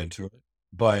 sometimes we get into it,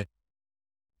 but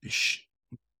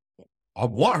I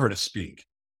want her to speak.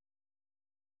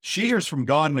 She hears from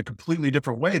God in a completely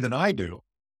different way than I do.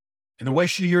 And the way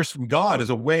she hears from God is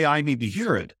a way I need to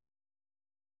hear it.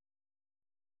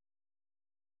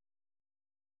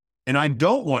 And I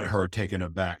don't want her taking a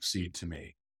back seat to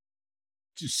me.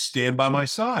 Just stand by my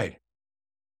side.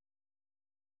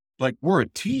 Like we're a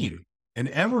team in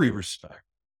every respect.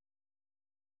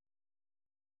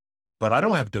 But I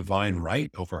don't have divine right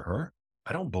over her.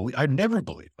 I never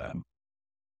believe that.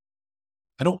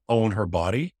 I don't own her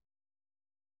body.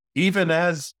 Even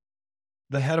as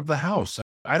the head of the house,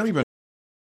 I don't even,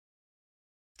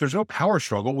 there's no power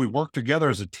struggle. We work together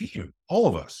as a team, all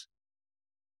of us.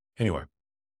 Anyway,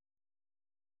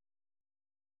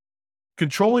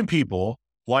 controlling people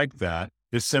like that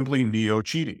is simply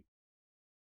neo-cheating.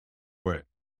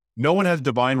 No one has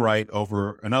divine right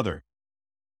over another.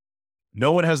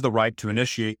 No one has the right to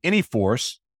initiate any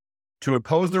force to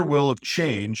impose their will of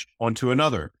change onto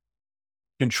another.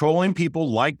 Controlling people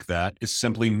like that is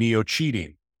simply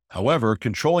neo-cheating. However,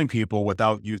 controlling people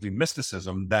without using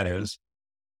mysticism, that is,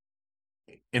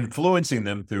 influencing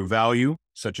them through value,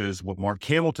 such as what Mark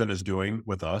Hamilton is doing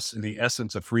with us in the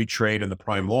essence of free trade and the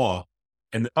prime law.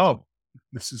 And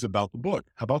this is about the book.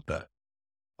 How about that?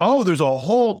 Oh, there's a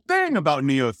whole thing about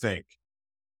neo-think.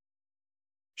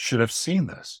 Should have seen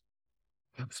this.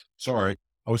 Sorry.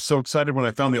 I was so excited when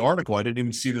I found the article. I didn't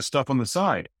even see the stuff on the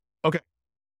side. Okay.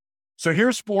 So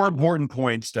here's 4 important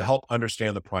points to help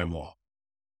understand the prime law.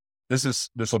 This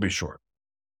will be short.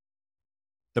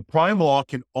 The prime law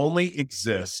can only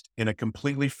exist in a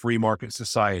completely free market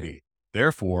society.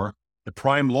 Therefore, the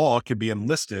prime law can be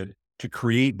enlisted to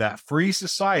create that free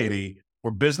society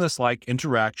where business-like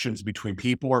interactions between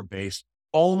people are based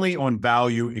only on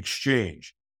value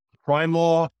exchange. Prime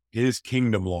law is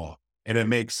kingdom law, and it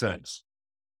makes sense.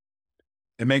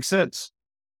 It makes sense.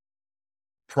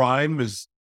 Prime is,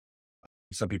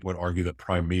 some people would argue that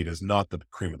prime meat is not the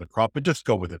cream of the crop, but just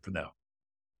go with it for now.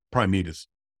 Prime meat is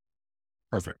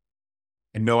perfect.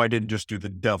 And no, I didn't just do the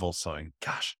devil sign.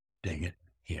 Gosh, dang it.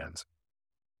 Hands.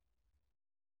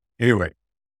 Anyway,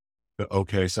 the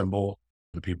okay symbol,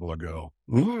 the people that go,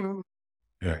 ooh.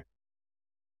 Yeah.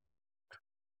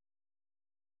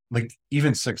 Like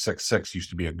even 666 used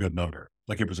to be a good number.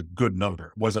 Like it was a good number.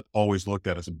 It wasn't always looked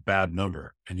at as a bad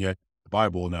number. And yet the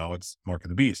Bible now it's mark of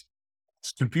the beast.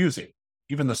 It's confusing.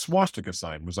 Even the swastika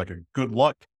sign was like a good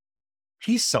luck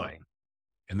peace sign.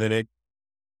 And then it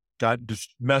got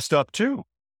just messed up too.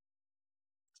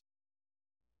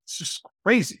 It's just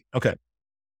crazy. Okay.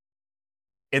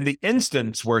 In the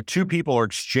instance where 2 people are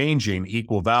exchanging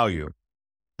equal value,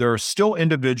 there are still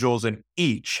individuals and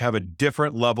each have a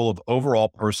different level of overall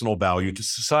personal value to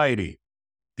society.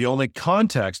 The only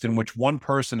context in which one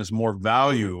person is more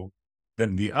value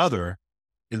than the other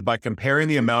is by comparing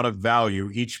the amount of value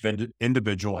each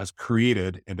individual has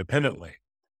created independently.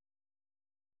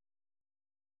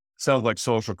 Sounds like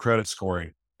social credit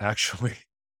scoring, actually,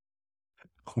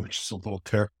 which is a little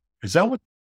terrible. Is that what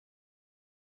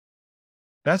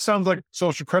that sounds like?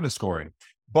 Social credit scoring.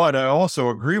 But I also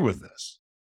agree with this.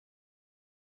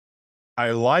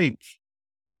 I like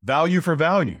value for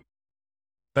value.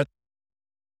 But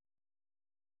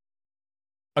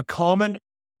a common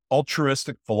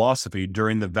altruistic philosophy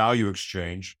during the value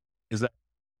exchange is that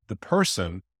the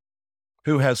person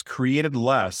who has created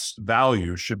less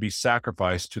value should be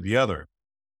sacrificed to the other.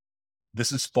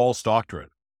 This is false doctrine.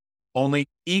 Only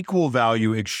equal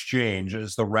value exchange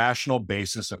is the rational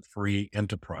basis of free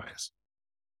enterprise.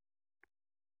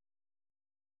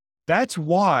 That's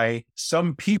why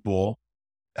some people,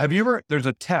 there's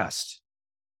a test.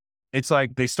 It's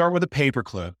like they start with a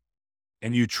paperclip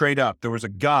and you trade up. There was a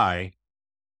guy,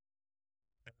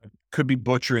 could be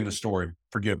butchering the story,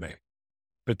 forgive me,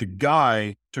 but the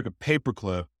guy took a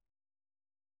paperclip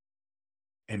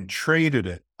and traded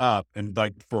it up and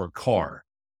like for a car.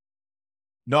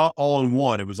 Not all in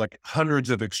one. It was like hundreds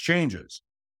of exchanges,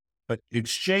 but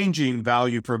exchanging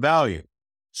value for value.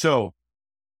 So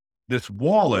this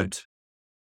wallet,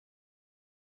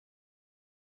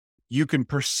 you can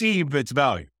perceive its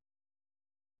value,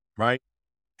 right?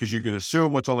 Because you can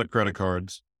assume what's on the credit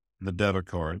cards and the debit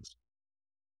cards,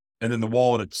 and then the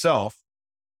wallet itself.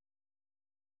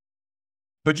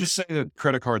 But just say that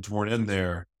credit cards weren't in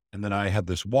there, and then I had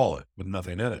this wallet with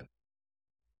nothing in it.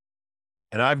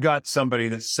 And I've got somebody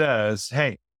that says,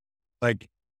 hey, like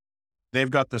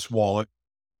they've got this wallet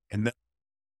and like,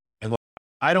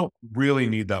 I don't really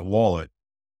need that wallet,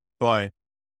 but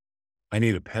I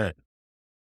need a pen.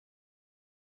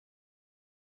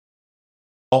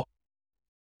 Well,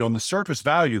 on the surface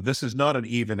value, this is not an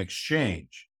even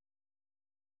exchange.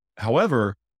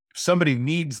 However, if somebody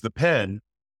needs the pen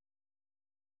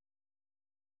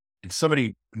and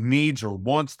somebody needs or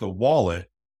wants the wallet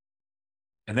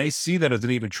and they see that as an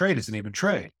even trade, it's an even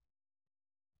trade.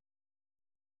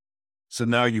 So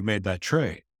now you've made that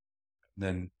trade.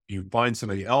 Then you find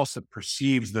somebody else that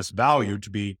perceives this value to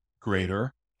be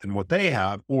greater than what they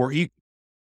have or equal.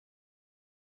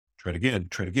 Trade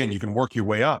again. You can work your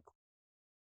way up.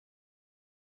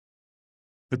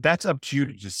 But that's up to you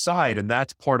to decide. And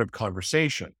that's part of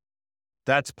conversation.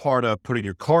 That's part of putting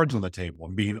your cards on the table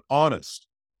and being honest.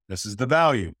 This is the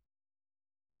value,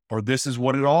 or this is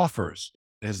what it offers.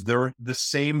 Is there the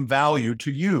same value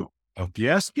to you? Oh,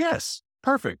 yes.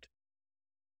 Perfect.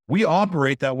 We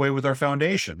operate that way with our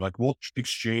foundation. Like we'll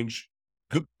exchange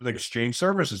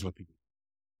services with people.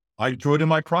 I do it in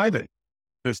my private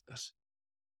business.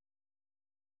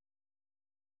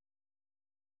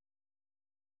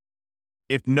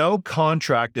 If no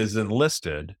contract is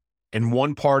enlisted and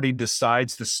one party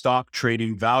decides to stop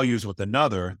trading values with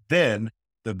another, then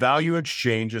the value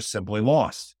exchange is simply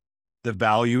lost. The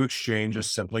value exchange is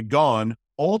simply gone,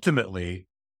 ultimately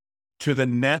to the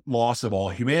net loss of all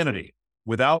humanity.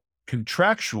 Without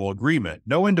contractual agreement,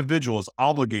 no individual is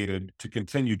obligated to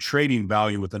continue trading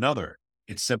value with another.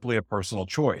 It's simply a personal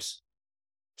choice.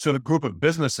 So the group of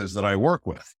businesses that I work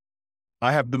with,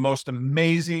 I have the most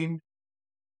amazing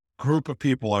group of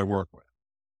people I work with.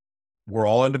 We're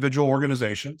all individual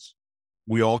organizations.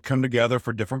 We all come together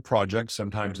for different projects.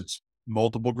 Sometimes it's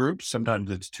multiple groups. Sometimes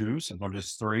it's 2, sometimes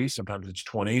it's 3, sometimes it's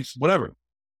 20, whatever.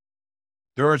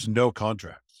 There is no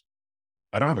contracts.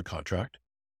 I don't have a contract,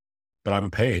 but I'm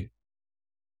paid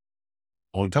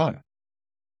on time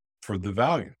for the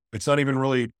value. It's not even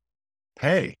really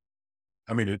pay.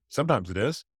 I mean, sometimes it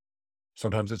is.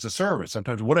 Sometimes it's a service,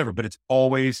 sometimes whatever, but it's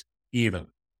always even.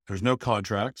 There's no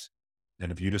contracts.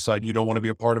 And if you decide you don't want to be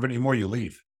a part of it anymore, you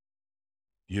leave.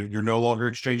 You're no longer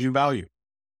exchanging value.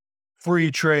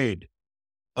 Free trade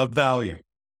of value.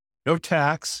 No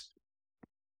tax.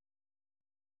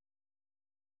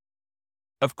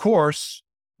 Of course,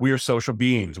 we are social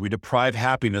beings. We deprive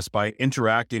happiness by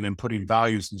interacting and putting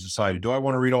values in society. Do I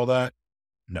want to read all that?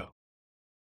 No,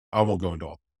 I won't go into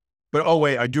all. But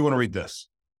wait, I do want to read this.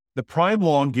 The prime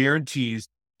law guarantees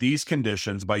these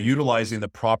conditions by utilizing the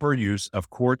proper use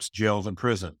of courts, jails, and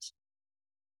prisons.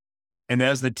 And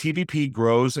as the TVP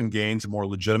grows and gains more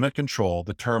legitimate control,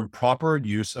 the term proper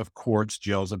use of courts,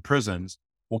 jails, and prisons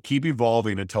will keep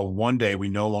evolving until one day we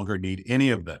no longer need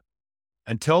any of them.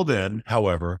 Until then,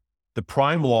 however, the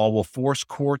prime law will force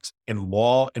courts and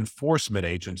law enforcement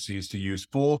agencies to use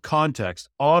full context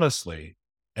honestly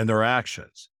in their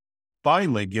actions,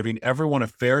 finally giving everyone a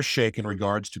fair shake in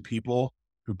regards to people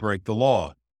who break the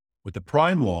law. With the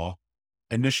prime law,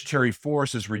 initiatory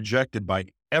force is rejected by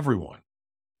everyone.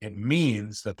 It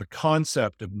means that the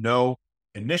concept of no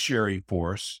initiatory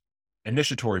force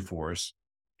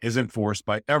is enforced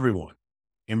by everyone.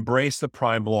 Embrace the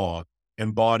prime law,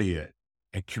 embody it,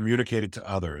 and communicate it to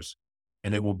others,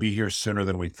 and it will be here sooner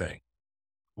than we think.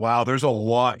 Wow, there's a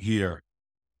lot here.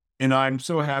 And I'm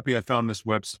so happy I found this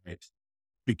website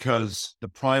because the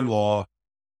prime law,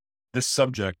 this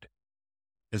subject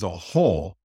as a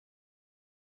whole,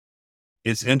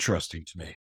 is interesting to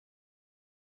me.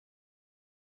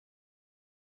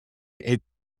 It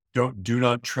do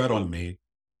not tread on me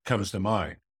comes to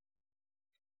mind.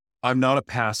 I'm not a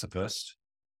pacifist.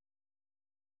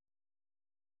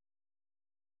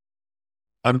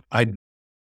 I'm I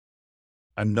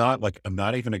I'm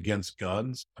not even against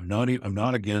guns. I'm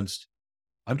not against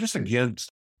I'm just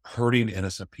against hurting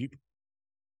innocent people.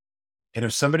 And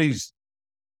if somebody's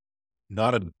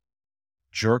not a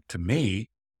jerk to me,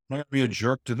 I'm not gonna be a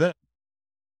jerk to them.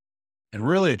 And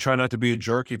really I try not to be a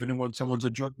jerk even when someone's a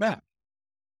jerk back.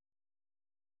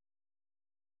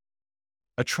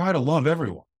 I try to love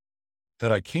everyone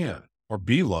that I can or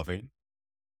be loving.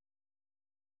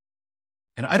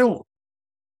 And I'm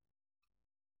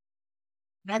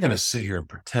not gonna sit here and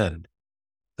pretend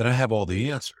that I have all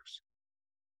the answers.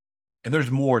 And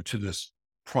there's more to this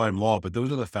prime law, but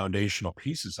those are the foundational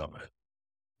pieces of it.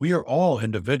 We are all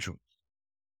individuals,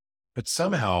 but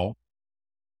somehow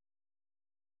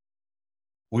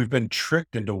we've been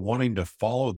tricked into wanting to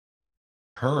follow the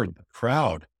herd, the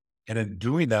crowd. And in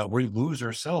doing that, we lose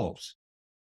ourselves.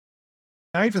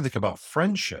 I even think about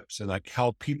friendships and like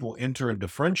how people enter into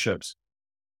friendships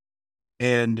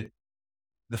and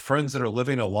the friends that are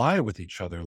living a lie with each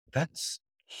other. That's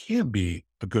can't be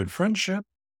a good friendship.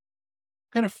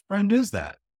 What kind of friend is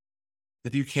that?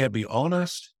 That you can't be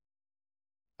honest?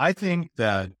 I think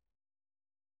that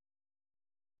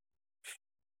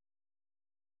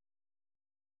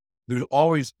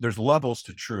there's levels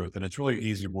to truth, and it's really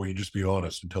easy where you just be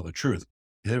honest and tell the truth.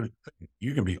 There-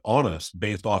 You can be honest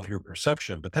based off your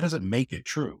perception, but that doesn't make it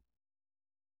true.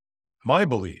 My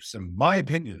beliefs and my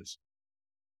opinions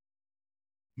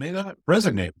may not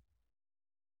resonate,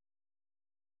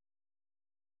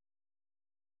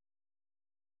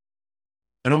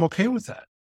 and I'm okay with that.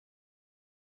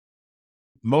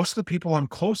 Most of the people I'm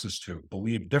closest to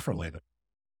believe differently.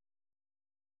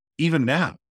 Even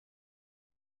now,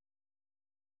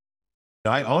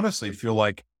 I honestly feel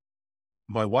like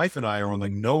my wife and I are on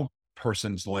like no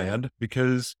person's land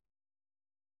because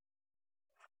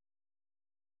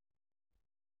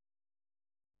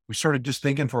we started just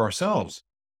thinking for ourselves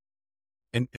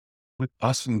and with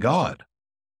us and God.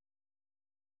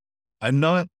 I'm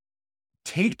not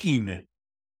taking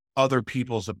other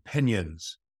people's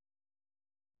opinions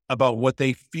about what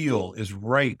they feel is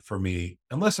right for me,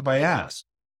 unless if I ask.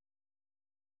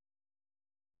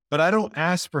 But I don't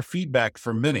ask for feedback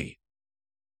from many.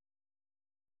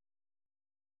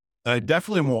 I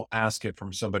definitely won't ask it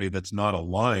from somebody that's not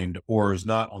aligned or is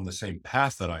not on the same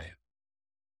path that I am.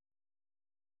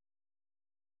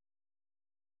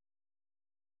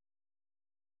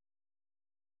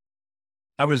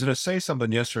 I was going to say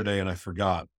something yesterday and I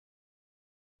forgot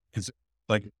because,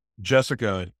 like,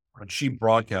 Jessica, when she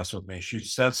broadcasts with me, she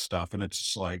says stuff and it's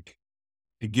just like,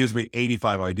 it gives me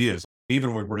 85 ideas.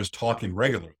 Even when we're just talking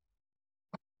regularly,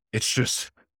 it's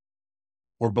just,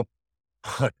 we're, bo-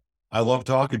 I love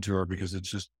talking to her because it's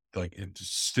just like, it's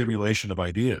just stimulation of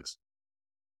ideas.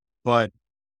 But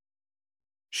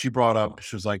she brought up,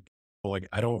 she was like, well, like,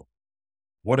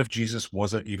 what if Jesus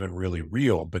wasn't even really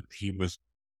real, but he was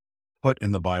put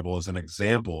in the Bible as an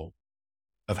example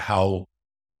of how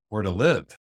we're to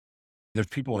live? There's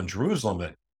people in Jerusalem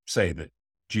that say that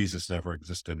Jesus never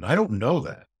existed. And I don't know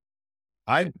that.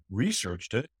 I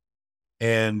researched it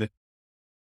and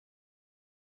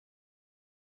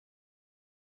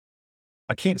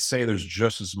I can't say there's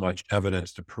just as much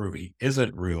evidence to prove he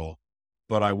isn't real,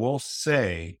 but I will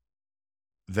say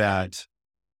that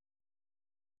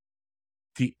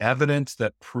the evidence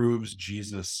that proves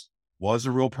Jesus was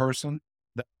a real person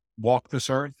that walked this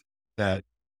earth, that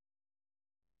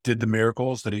did the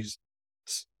miracles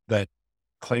that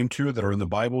claimed to, that are in the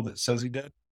Bible that says he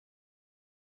did,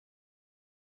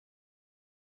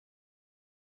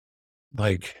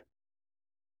 like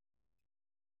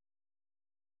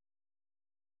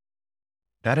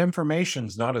that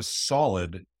information's not as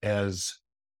solid as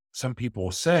some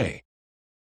people say.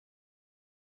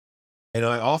 And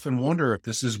I often wonder if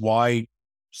this is why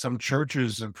some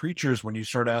churches and preachers, when you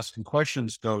start asking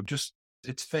questions, go, just,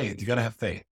 it's faith. You got to have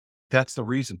faith. That's the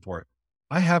reason for it.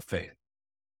 I have faith.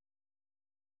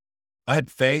 I had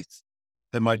faith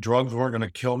that my drugs weren't going to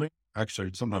kill me.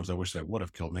 Actually, sometimes I wish they would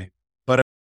have killed me. But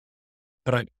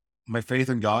But my faith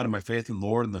in God and my faith in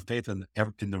Lord and the faith in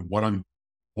everything, what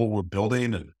we're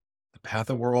building and the path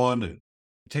that we're on. And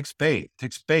it takes faith. It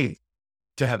takes faith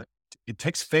to have it. It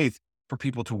takes faith for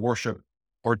people to worship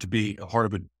or to be a part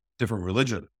of a different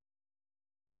religion.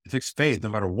 It takes faith no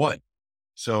matter what.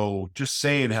 So just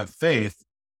saying have faith,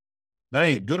 that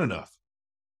ain't good enough.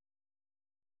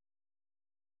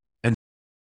 And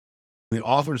the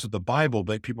authors of the Bible,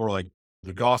 people are like,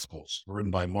 the Gospels were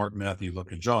written by Mark, Matthew,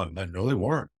 Luke, and John. No, they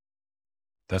weren't.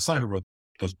 That's not who wrote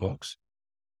those books.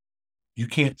 You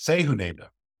can't say who named them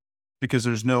because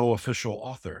there's no official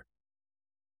author.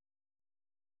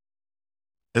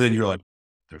 And then you're like,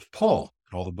 there's Paul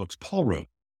and all the books Paul wrote.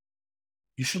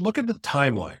 You should look at the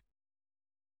timeline.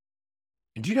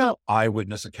 And do you know how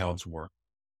eyewitness accounts work?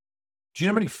 Do you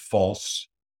know how many false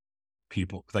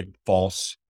people, like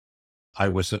false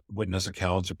eyewitness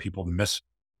accounts, or people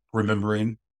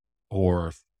misremembering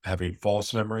or having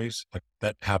false memories? Like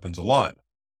that happens a lot.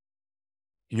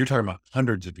 And you're talking about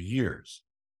hundreds of years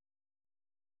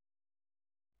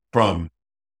from,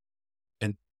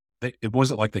 and it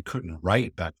wasn't like they couldn't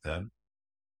write back then.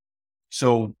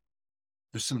 So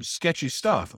there's some sketchy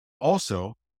stuff.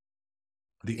 Also,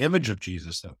 the image of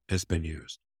Jesus has been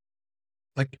used.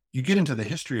 Like you get into the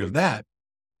history of that,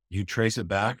 you trace it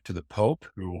back to the Pope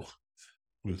who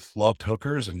loved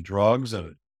hookers and drugs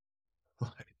and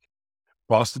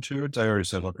prostitutes. I already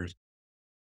said hookers.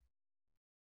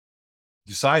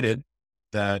 Decided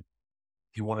that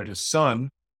he wanted his son,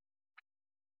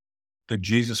 that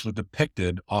Jesus was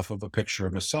depicted off of a picture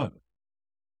of his son.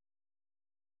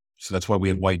 So that's why we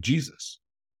had white Jesus.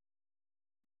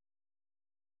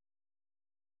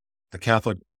 The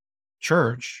Catholic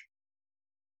Church,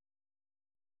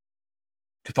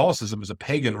 Catholicism is a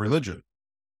pagan religion.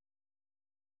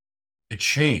 It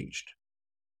changed.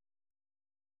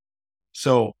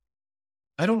 So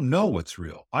I don't know what's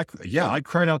real. I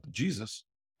cried out to Jesus.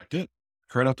 I did. I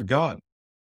cried out to God.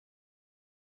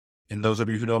 And those of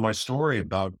you who know my story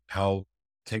about how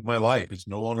take my life, it's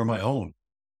no longer my own.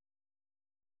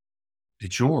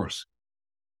 It's yours.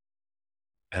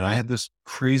 And I had this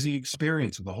crazy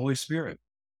experience of the Holy Spirit.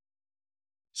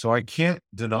 So I can't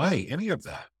deny any of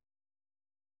that.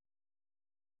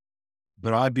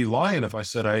 But I'd be lying if I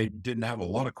said I didn't have a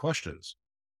lot of questions.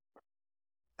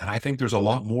 And I think there's a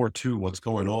lot more to what's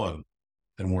going on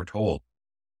than we're told.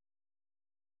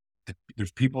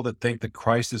 There's people that think that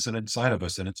Christ isn't inside of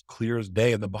us, and it's clear as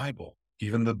day in the Bible.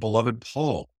 Even the beloved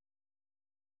Paul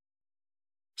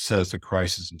says that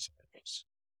Christ is inside of us.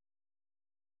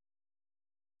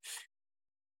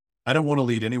 I don't want to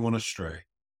lead anyone astray.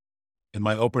 In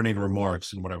my opening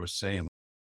remarks and what I was saying,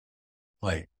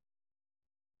 like,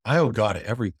 I owe God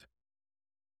everything.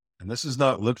 And this is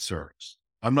not lip service.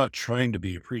 I'm not trying to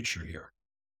be a preacher here.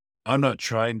 I'm not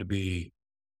trying to be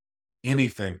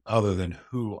anything other than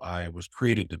who I was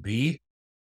created to be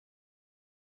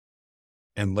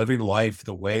and living life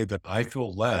the way that I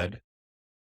feel led.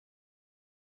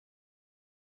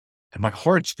 And my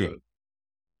heart's good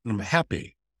and I'm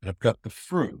happy and I've got the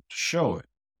fruit to show it.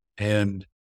 And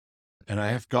I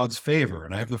have God's favor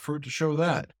and I have the fruit to show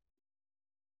that.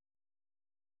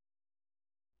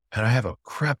 And I have a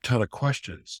crap ton of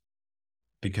questions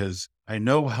because I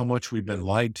know how much we've been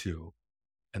lied to,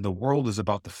 and the world is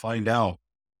about to find out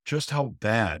just how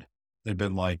bad they've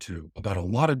been lied to about a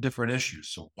lot of different issues.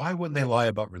 So why wouldn't they lie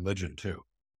about religion too?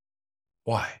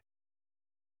 Why?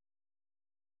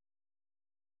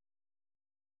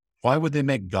 Why would they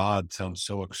make God sound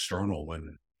so external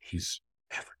when he's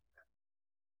everything?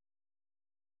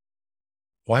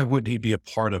 Why wouldn't he be a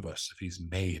part of us if he's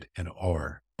made in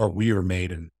our, or we are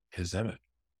made in his image?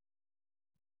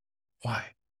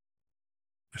 Why?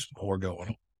 There's more going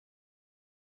on.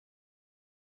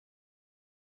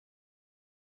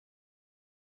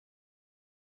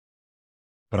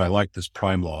 But I like this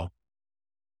prime law.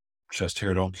 Chest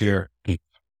hair don't care.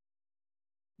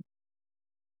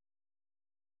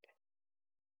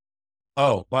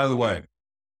 Oh, by the way,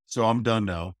 so I'm done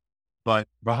now. But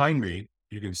behind me,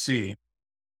 you can see,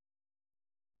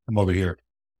 I'm over here,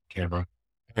 camera.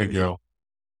 There you go.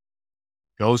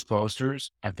 Those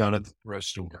posters I found at the thrift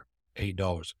store,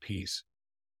 $8 a piece.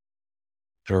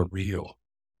 They're real.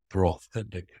 They're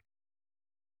authentic.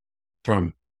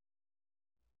 From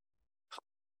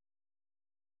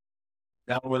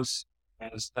that was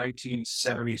as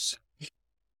 1970s.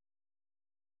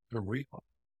 They're real.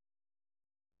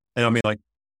 And I mean, like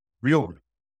real.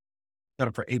 Got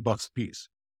them for $8 a piece.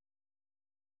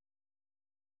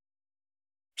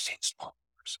 I've seen small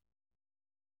numbers.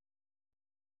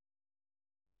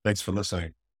 Thanks for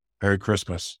listening. Merry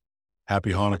Christmas.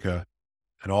 Happy Hanukkah.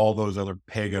 and all those other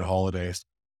pagan holidays.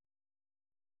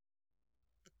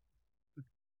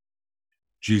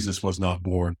 Jesus was not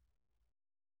born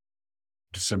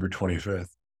December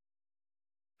 25th.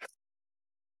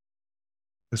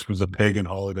 This was a pagan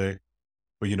holiday.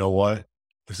 But you know what?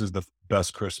 This is the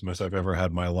best Christmas I've ever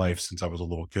had in my life since I was a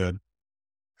little kid.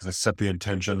 Because I set the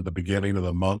intention at the beginning of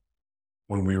the month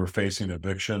when we were facing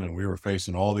eviction and we were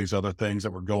facing all these other things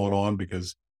that were going on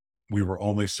because we were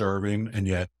only serving, and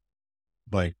yet,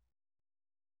 like,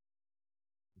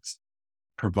 it's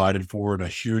provided for in a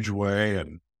huge way.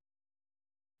 And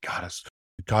God is,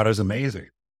 God is amazing.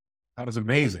 God is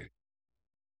amazing.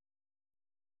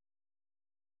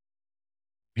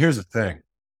 Here's the thing.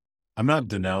 I'm not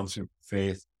denouncing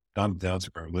faith. I'm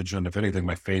denouncing my religion. If anything,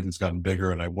 my faith has gotten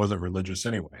bigger and I wasn't religious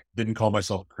anyway. Didn't call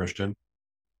myself a Christian,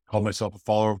 called myself a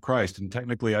follower of Christ. And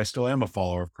technically I still am a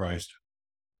follower of Christ.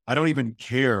 I don't even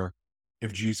care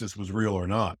if Jesus was real or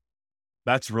not.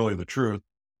 That's really the truth.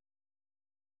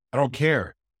 I don't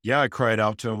care. Yeah, I cried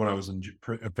out to him when I was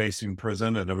facing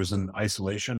prison and I was in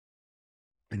isolation.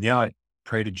 And yeah, I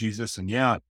prayed to Jesus. And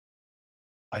yeah,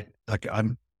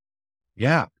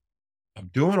 yeah, I'm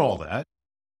doing all that.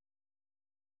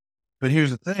 But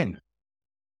here's the thing.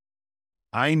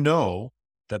 I know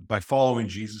that by following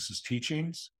Jesus's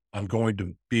teachings, I'm going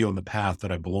to be on the path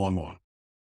that I belong on.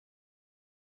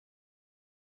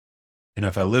 And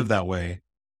if I live that way,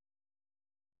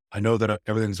 I know that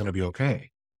everything's going to be okay.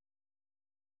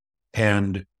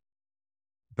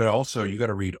 But also you got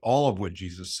to read all of what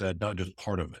Jesus said, not just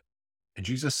part of it. And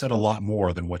Jesus said a lot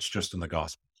more than what's just in the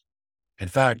Gospels. In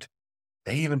fact,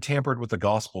 they even tampered with the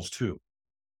Gospels too.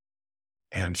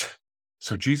 And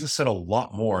so Jesus said a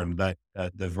lot more in that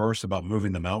the verse about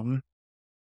moving the mountain.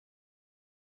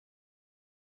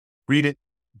 Read it.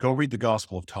 Go read the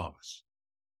Gospel of Thomas,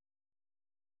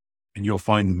 and you'll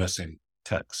find the missing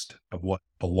text of what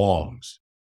belongs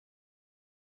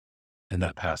in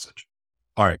that passage.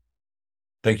 All right.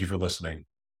 Thank you for listening.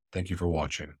 Thank you for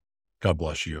watching. God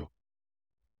bless you.